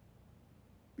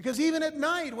 Because even at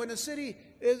night when a city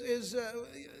is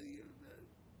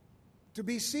to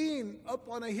be seen up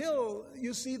on a hill,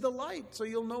 you see the light, so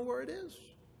you'll know where it is.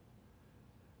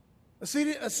 A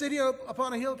city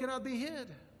upon a hill cannot be hid.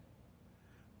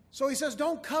 So he says,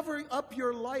 don't cover up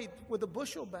your light with a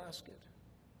bushel basket,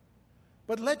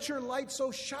 but let your light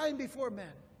so shine before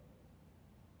men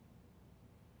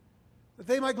that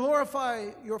they might glorify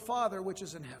your Father which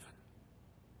is in heaven.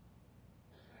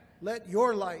 Let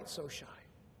your light so shine.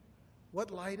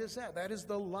 What light is that? That is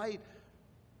the light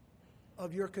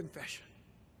of your confession.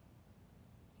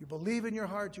 You believe in your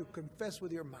heart, you confess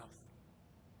with your mouth.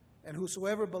 And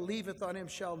whosoever believeth on him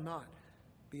shall not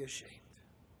be ashamed.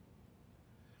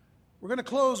 We're going to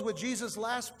close with Jesus'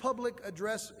 last public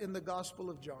address in the Gospel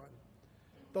of John.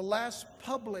 The last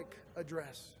public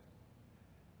address.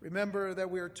 Remember that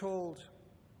we are told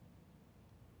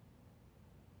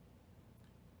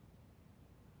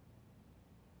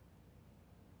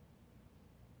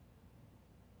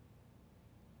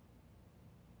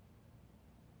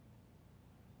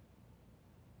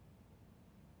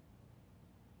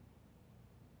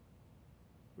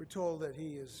that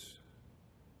he is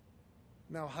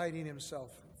now hiding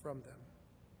himself from them.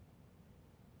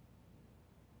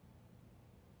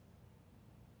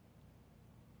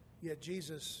 Yet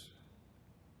Jesus,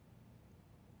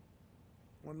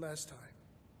 one last time,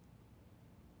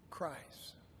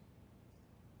 cries.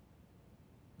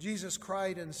 Jesus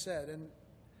cried and said, and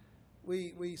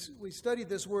we studied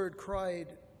this word cried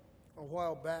a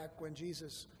while back when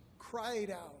Jesus cried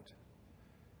out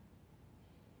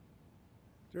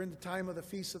during the time of the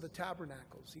Feast of the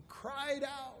Tabernacles. He cried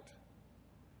out,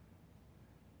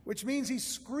 which means he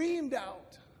screamed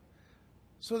out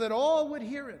so that all would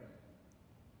hear him.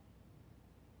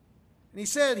 And he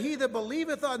said, "He that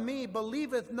believeth on me,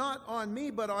 believeth not on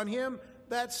me, but on him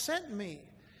that sent me."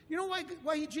 You know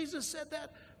why Jesus said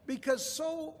that? Because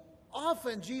so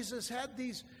often Jesus had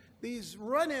these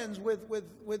run-ins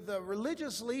with the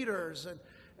religious leaders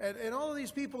and all of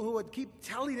these people who would keep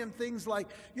telling him things like,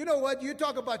 you know what, you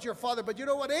talk about your father, but you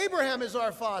know what, Abraham is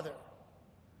our father.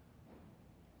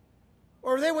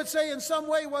 Or they would say in some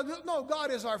way, well, no,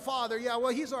 God is our father. Yeah,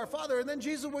 well, he's our father. And then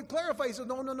Jesus would clarify. He said,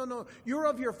 no, you're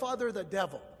of your father, the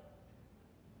devil.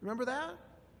 Remember that?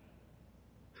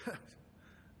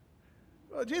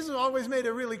 Well, Jesus always made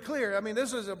it really clear. I mean,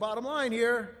 this is the bottom line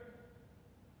here.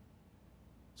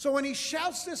 So when he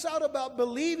shouts this out about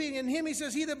believing in him, he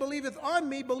says, "He that believeth on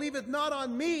me, believeth not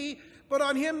on me, but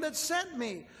on him that sent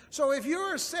me." So if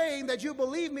you're saying that you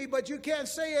believe me, but you can't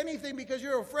say anything because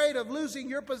you're afraid of losing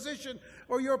your position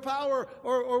or your power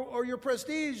or your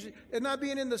prestige and not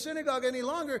being in the synagogue any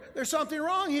longer, there's something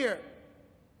wrong here.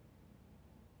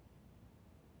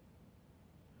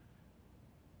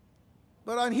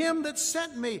 But on him that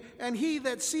sent me, and he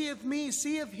that seeth me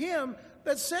seeth him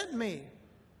that sent me.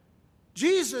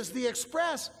 Jesus, the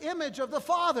express image of the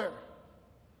Father.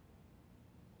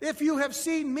 If you have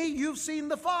seen me, you've seen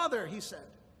the Father, he said.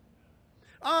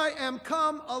 I am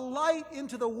come a light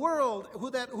into the world,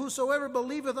 that whosoever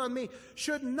believeth on me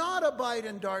should not abide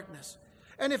in darkness.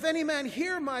 And if any man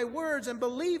hear my words and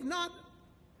believe not,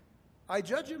 I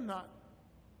judge him not.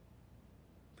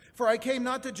 For I came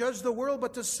not to judge the world,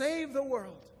 but to save the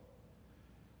world.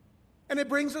 And it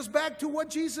brings us back to what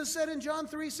Jesus said in John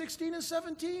 3:16 and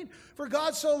 17. For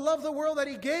God so loved the world that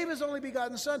he gave his only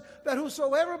begotten Son, that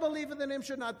whosoever believeth in him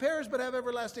should not perish, but have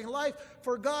everlasting life.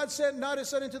 For God sent not his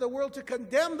Son into the world to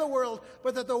condemn the world,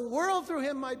 but that the world through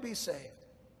him might be saved.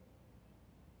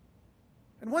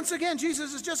 And once again,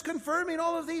 Jesus is just confirming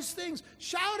all of these things,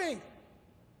 shouting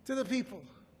to the people.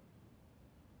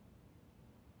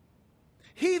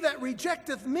 He that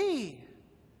rejecteth me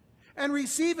and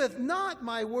receiveth not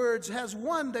my words has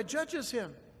one that judges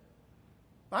him.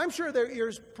 I'm sure their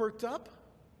ears perked up.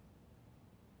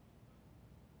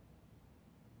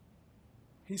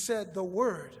 He said, the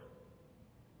word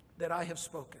that I have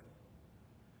spoken,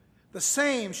 the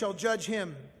same shall judge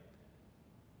him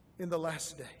in the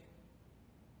last day.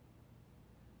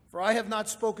 For I have not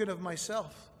spoken of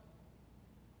myself,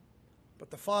 but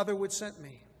the Father which sent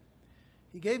me.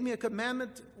 He gave me a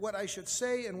commandment, what I should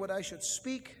say and what I should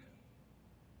speak.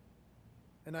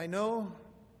 And I know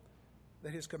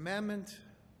that his commandment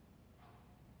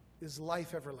is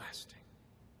life everlasting.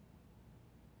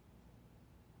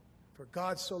 For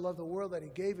God so loved the world that he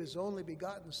gave his only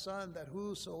begotten Son, that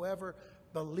whosoever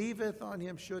believeth on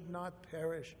him should not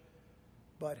perish,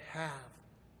 but have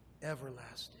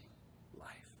everlasting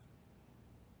life.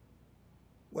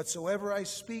 Whatsoever I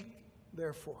speak,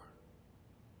 therefore,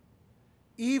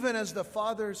 even as the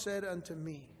Father said unto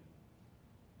me,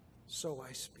 so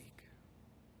I speak.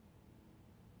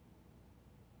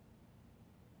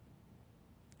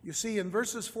 You see, in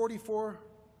verses 44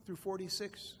 through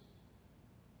 46,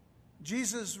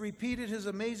 Jesus repeated his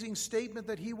amazing statement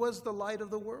that he was the light of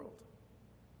the world.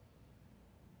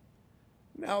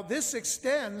 Now, this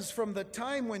extends from the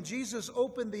time when Jesus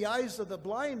opened the eyes of the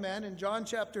blind man in John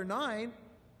chapter 9,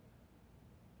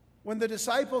 when the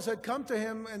disciples had come to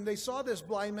him and they saw this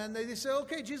blind man. They said,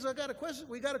 okay, Jesus, I got a question.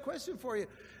 We got a question for you.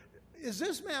 Is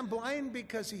this man blind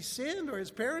because he sinned or his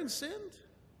parents sinned?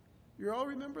 You all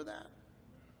remember that?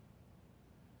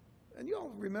 And you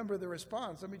all remember the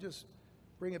response. Let me just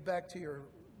bring it back to your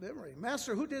memory.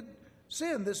 Master, who did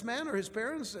sin, this man or his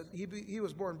parents? That he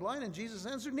was born blind? And Jesus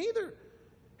answered, neither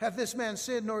hath this man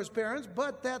sinned nor his parents,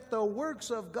 but that the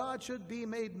works of God should be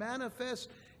made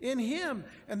manifest in him.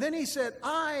 And then he said,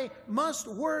 I must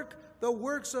work the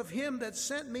works of him that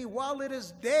sent me while it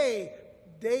is day,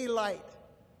 daylight.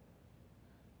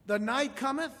 The night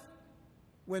cometh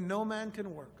when no man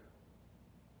can work.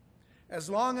 As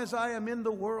long as I am in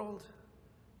the world,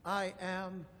 I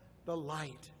am the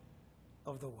light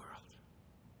of the world.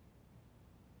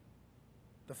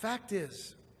 The fact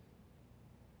is,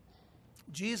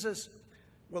 Jesus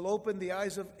will open the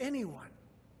eyes of anyone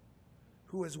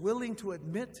who is willing to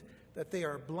admit that they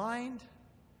are blind,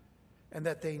 and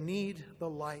that they need the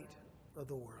light of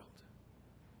the world.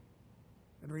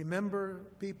 And remember,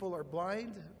 people are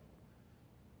blind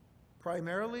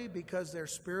primarily because they're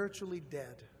spiritually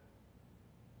dead.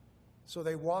 So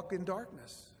they walk in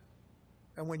darkness.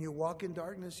 And when you walk in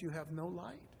darkness, you have no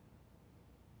light.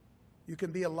 You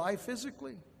can be alive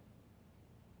physically,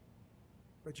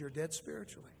 but you're dead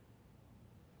spiritually.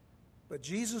 But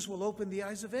Jesus will open the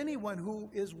eyes of anyone who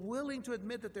is willing to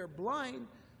admit that they're blind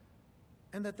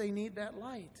and that they need that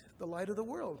light, the light of the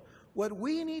world. What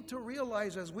we need to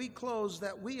realize as we close,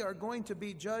 that we are going to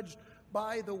be judged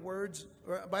by the words,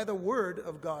 or by the word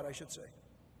of God, I should say.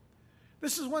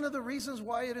 This is one of the reasons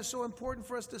why it is so important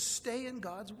for us to stay in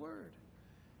God's word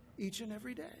each and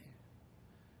every day.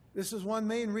 This is one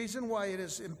main reason why it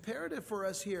is imperative for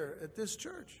us here at this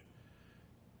church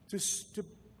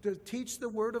to teach the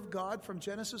word of God from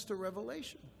Genesis to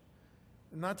Revelation,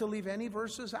 and not to leave any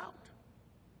verses out.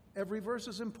 Every verse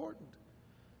is important.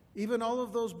 Even all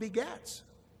of those begats,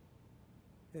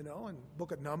 and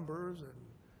Book of Numbers and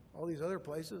all these other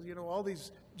places, all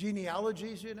these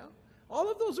genealogies, all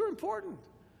of those are important.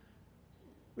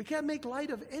 We can't make light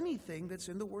of anything that's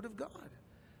in the Word of God.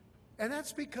 And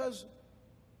that's because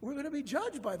we're going to be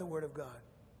judged by the Word of God.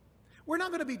 We're not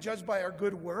going to be judged by our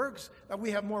good works, that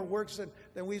we have more works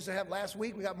than we used to have last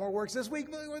week. We got more works this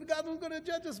week. God is going to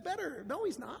judge us better. No,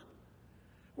 He's not.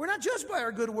 We're not judged by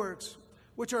our good works,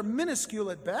 which are minuscule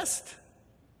at best.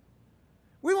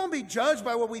 We won't be judged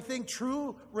by what we think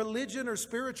true religion or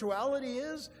spirituality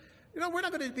is. We're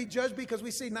not going to be judged because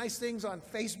we say nice things on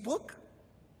Facebook.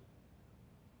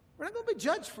 We're not going to be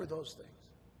judged for those things.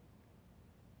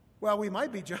 Well, we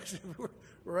might be judged if we're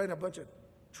writing a bunch of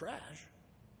trash.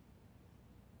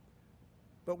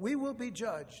 But we will be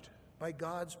judged by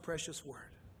God's precious word.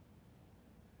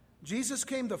 Jesus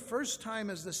came the first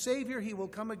time as the Savior. He will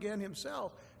come again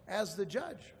himself as the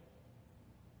judge.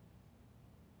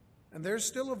 And there's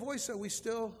still a voice that we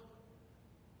still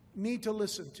need to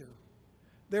listen to.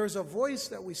 There is a voice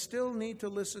that we still need to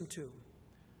listen to.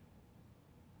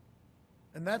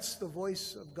 And that's the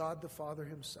voice of God the Father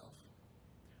himself.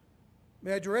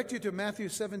 May I direct you to Matthew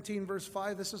 17, verse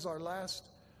 5. This is our last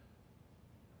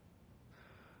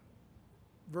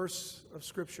verse of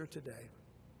Scripture today.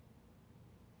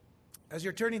 As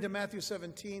you're turning to Matthew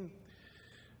 17,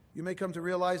 you may come to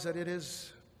realize that it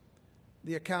is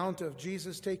the account of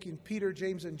Jesus taking Peter,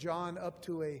 James, and John up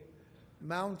to a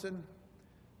mountain,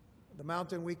 the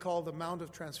mountain we call the Mount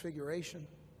of Transfiguration.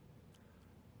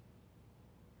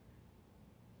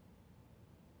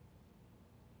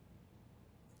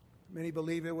 Many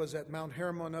believe it was at Mount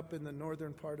Hermon up in the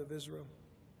northern part of Israel.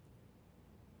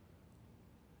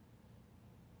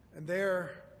 And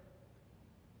there,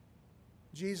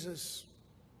 Jesus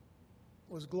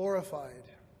was glorified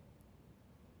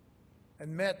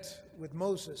and met with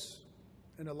Moses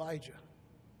and Elijah.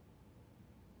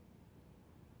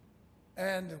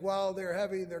 And while they're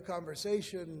having their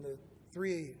conversation, the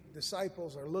three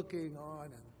disciples are looking on,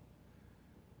 and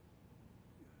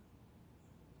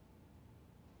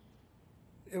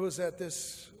it was at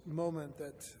this moment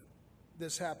that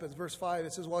this happens. Verse 5,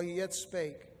 it says, "While he yet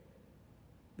spake,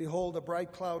 behold, a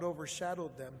bright cloud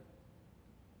overshadowed them.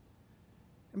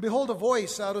 And behold, a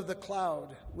voice out of the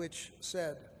cloud which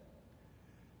said,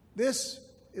 This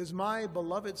is my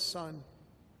beloved Son,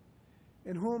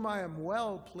 in whom I am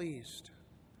well pleased."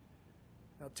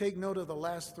 Now take note of the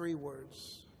last three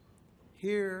words.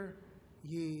 Hear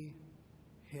ye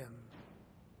him.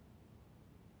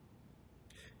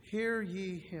 Hear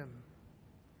ye him.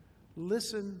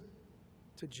 Listen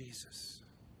to Jesus.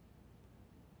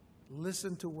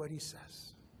 Listen to what he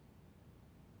says.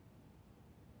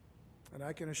 And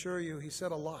I can assure you, he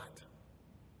said a lot.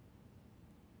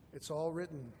 It's all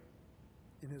written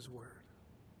in his word.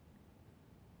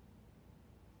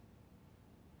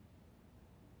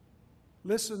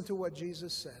 Listen to what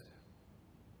Jesus said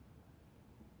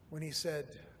when he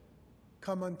said,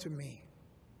 "Come unto me,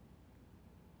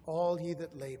 all ye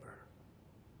that labor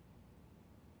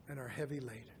and are heavy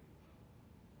laden,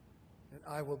 and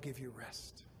I will give you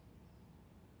rest."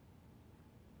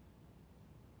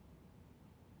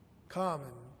 Come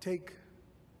and take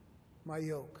my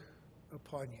yoke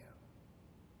upon you,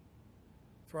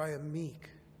 for I am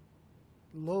meek,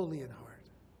 lowly in heart.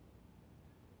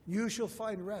 You shall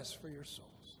find rest for your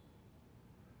souls.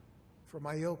 For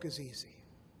my yoke is easy,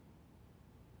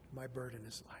 my burden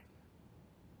is light.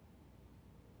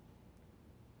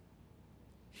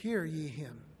 Hear ye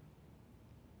him.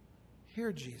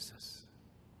 Hear Jesus,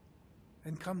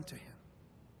 and come to him.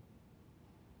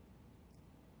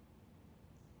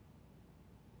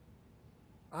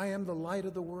 I am the light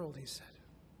of the world, he said.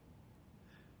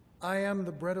 I am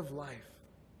the bread of life.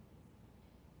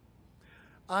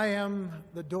 I am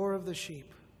the door of the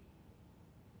sheep.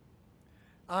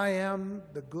 I am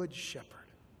the good shepherd.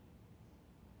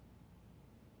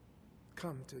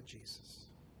 Come to Jesus.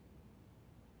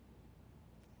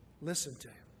 Listen to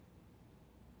him.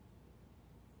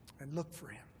 And look for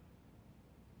him.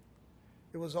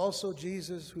 It was also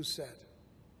Jesus who said,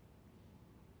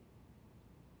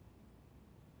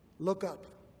 look up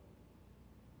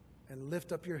and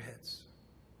lift up your heads.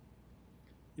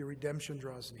 Your redemption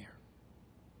draws near.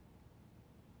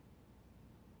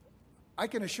 I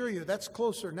can assure you that's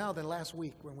closer now than last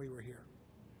week when we were here.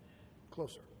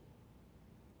 Closer.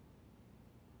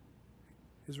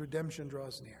 His redemption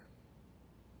draws near.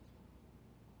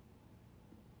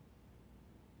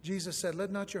 Jesus said,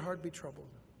 let not your heart be troubled.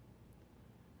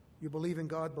 You believe in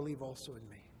God, believe also in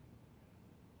me.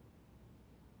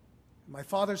 In my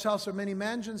Father's house are many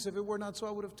mansions. If it were not so, I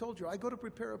would have told you. I go to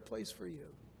prepare a place for you.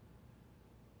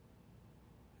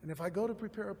 And if I go to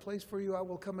prepare a place for you, I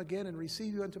will come again and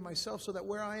receive you unto myself, so that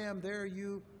where I am, there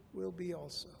you will be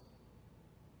also.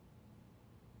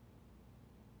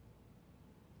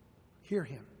 Hear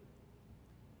him.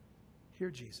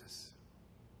 Hear Jesus.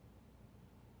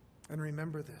 And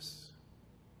remember this.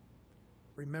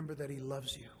 Remember that he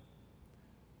loves you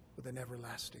with an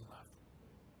everlasting love.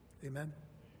 Amen?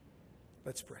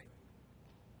 Let's pray.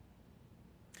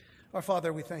 Our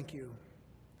Father, we thank you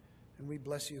and we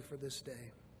bless you for this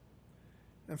day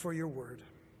and for your word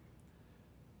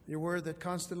that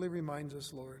constantly reminds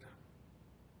us, Lord,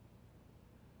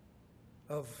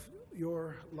 of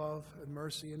your love and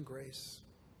mercy and grace.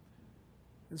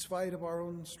 In spite of our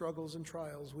own struggles and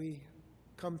trials, we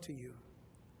come to you,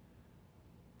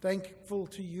 thankful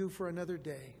to you for another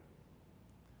day,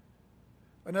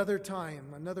 another time,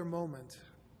 another moment,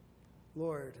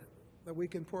 Lord, that we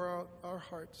can pour out our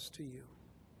hearts to you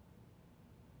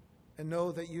and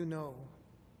know that you know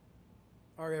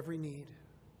our every need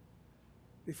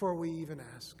before we even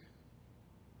ask.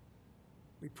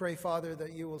 We pray, Father,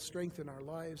 that you will strengthen our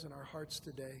lives and our hearts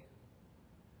today.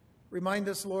 Remind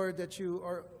us, Lord, that you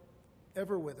are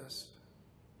ever with us.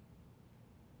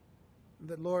 And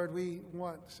that, Lord, we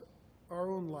want our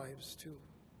own lives to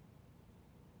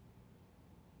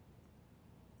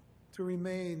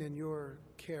remain in your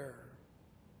care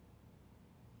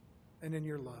and in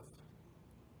your love.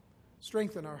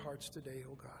 Strengthen our hearts today,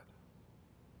 O God.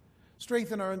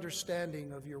 Strengthen our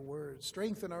understanding of your word.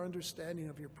 Strengthen our understanding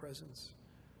of your presence.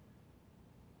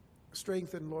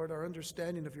 Strengthen, Lord, our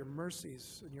understanding of your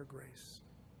mercies and your grace.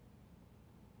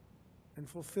 And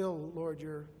fulfill, Lord,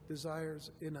 your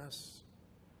desires in us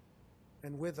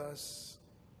and with us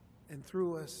and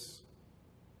through us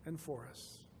and for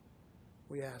us.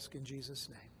 We ask in Jesus'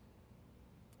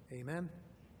 name. Amen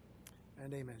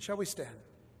and amen. Shall we stand?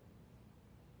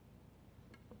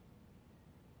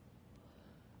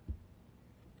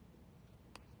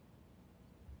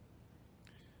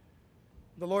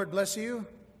 The Lord bless you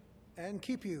and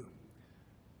keep you.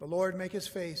 The Lord make his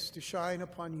face to shine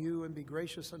upon you and be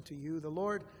gracious unto you. The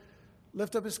Lord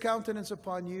lift up his countenance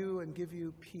upon you and give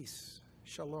you peace,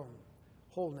 shalom,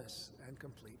 wholeness, and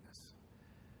completeness.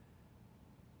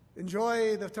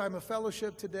 Enjoy the time of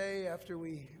fellowship today after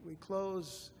we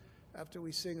close, after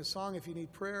we sing a song. If you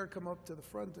need prayer, come up to the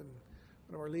front and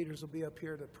one of our leaders will be up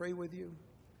here to pray with you.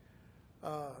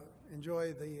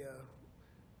 Enjoy the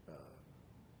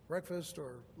breakfast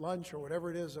or lunch or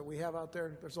whatever it is that we have out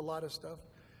there. There's a lot of stuff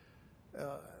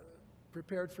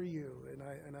prepared for you.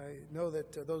 And I know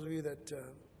that those of you that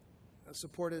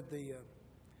supported the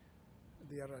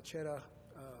Arrachera,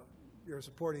 you're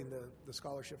supporting the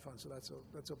scholarship fund, so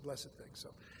that's a blessed thing. So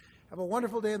have a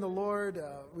wonderful day in the Lord.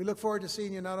 We look forward to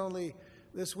seeing you not only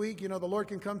this week. You know, the Lord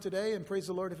can come today, and praise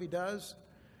the Lord if he does.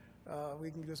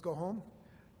 We can just go home.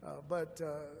 But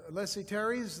unless he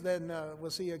tarries, then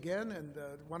we'll see you again. And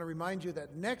want to remind you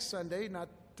that next Sunday, not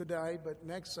today, but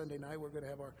next Sunday night, we're going to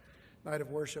have our night of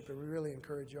worship, and we really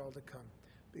encourage you all to come.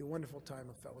 It'll be a wonderful time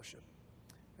of fellowship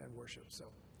and worship. So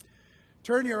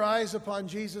turn your eyes upon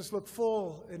Jesus, look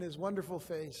full in his wonderful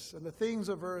face, and the things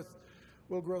of earth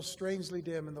will grow strangely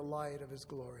dim in the light of his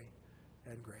glory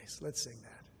and grace. Let's sing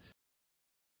that.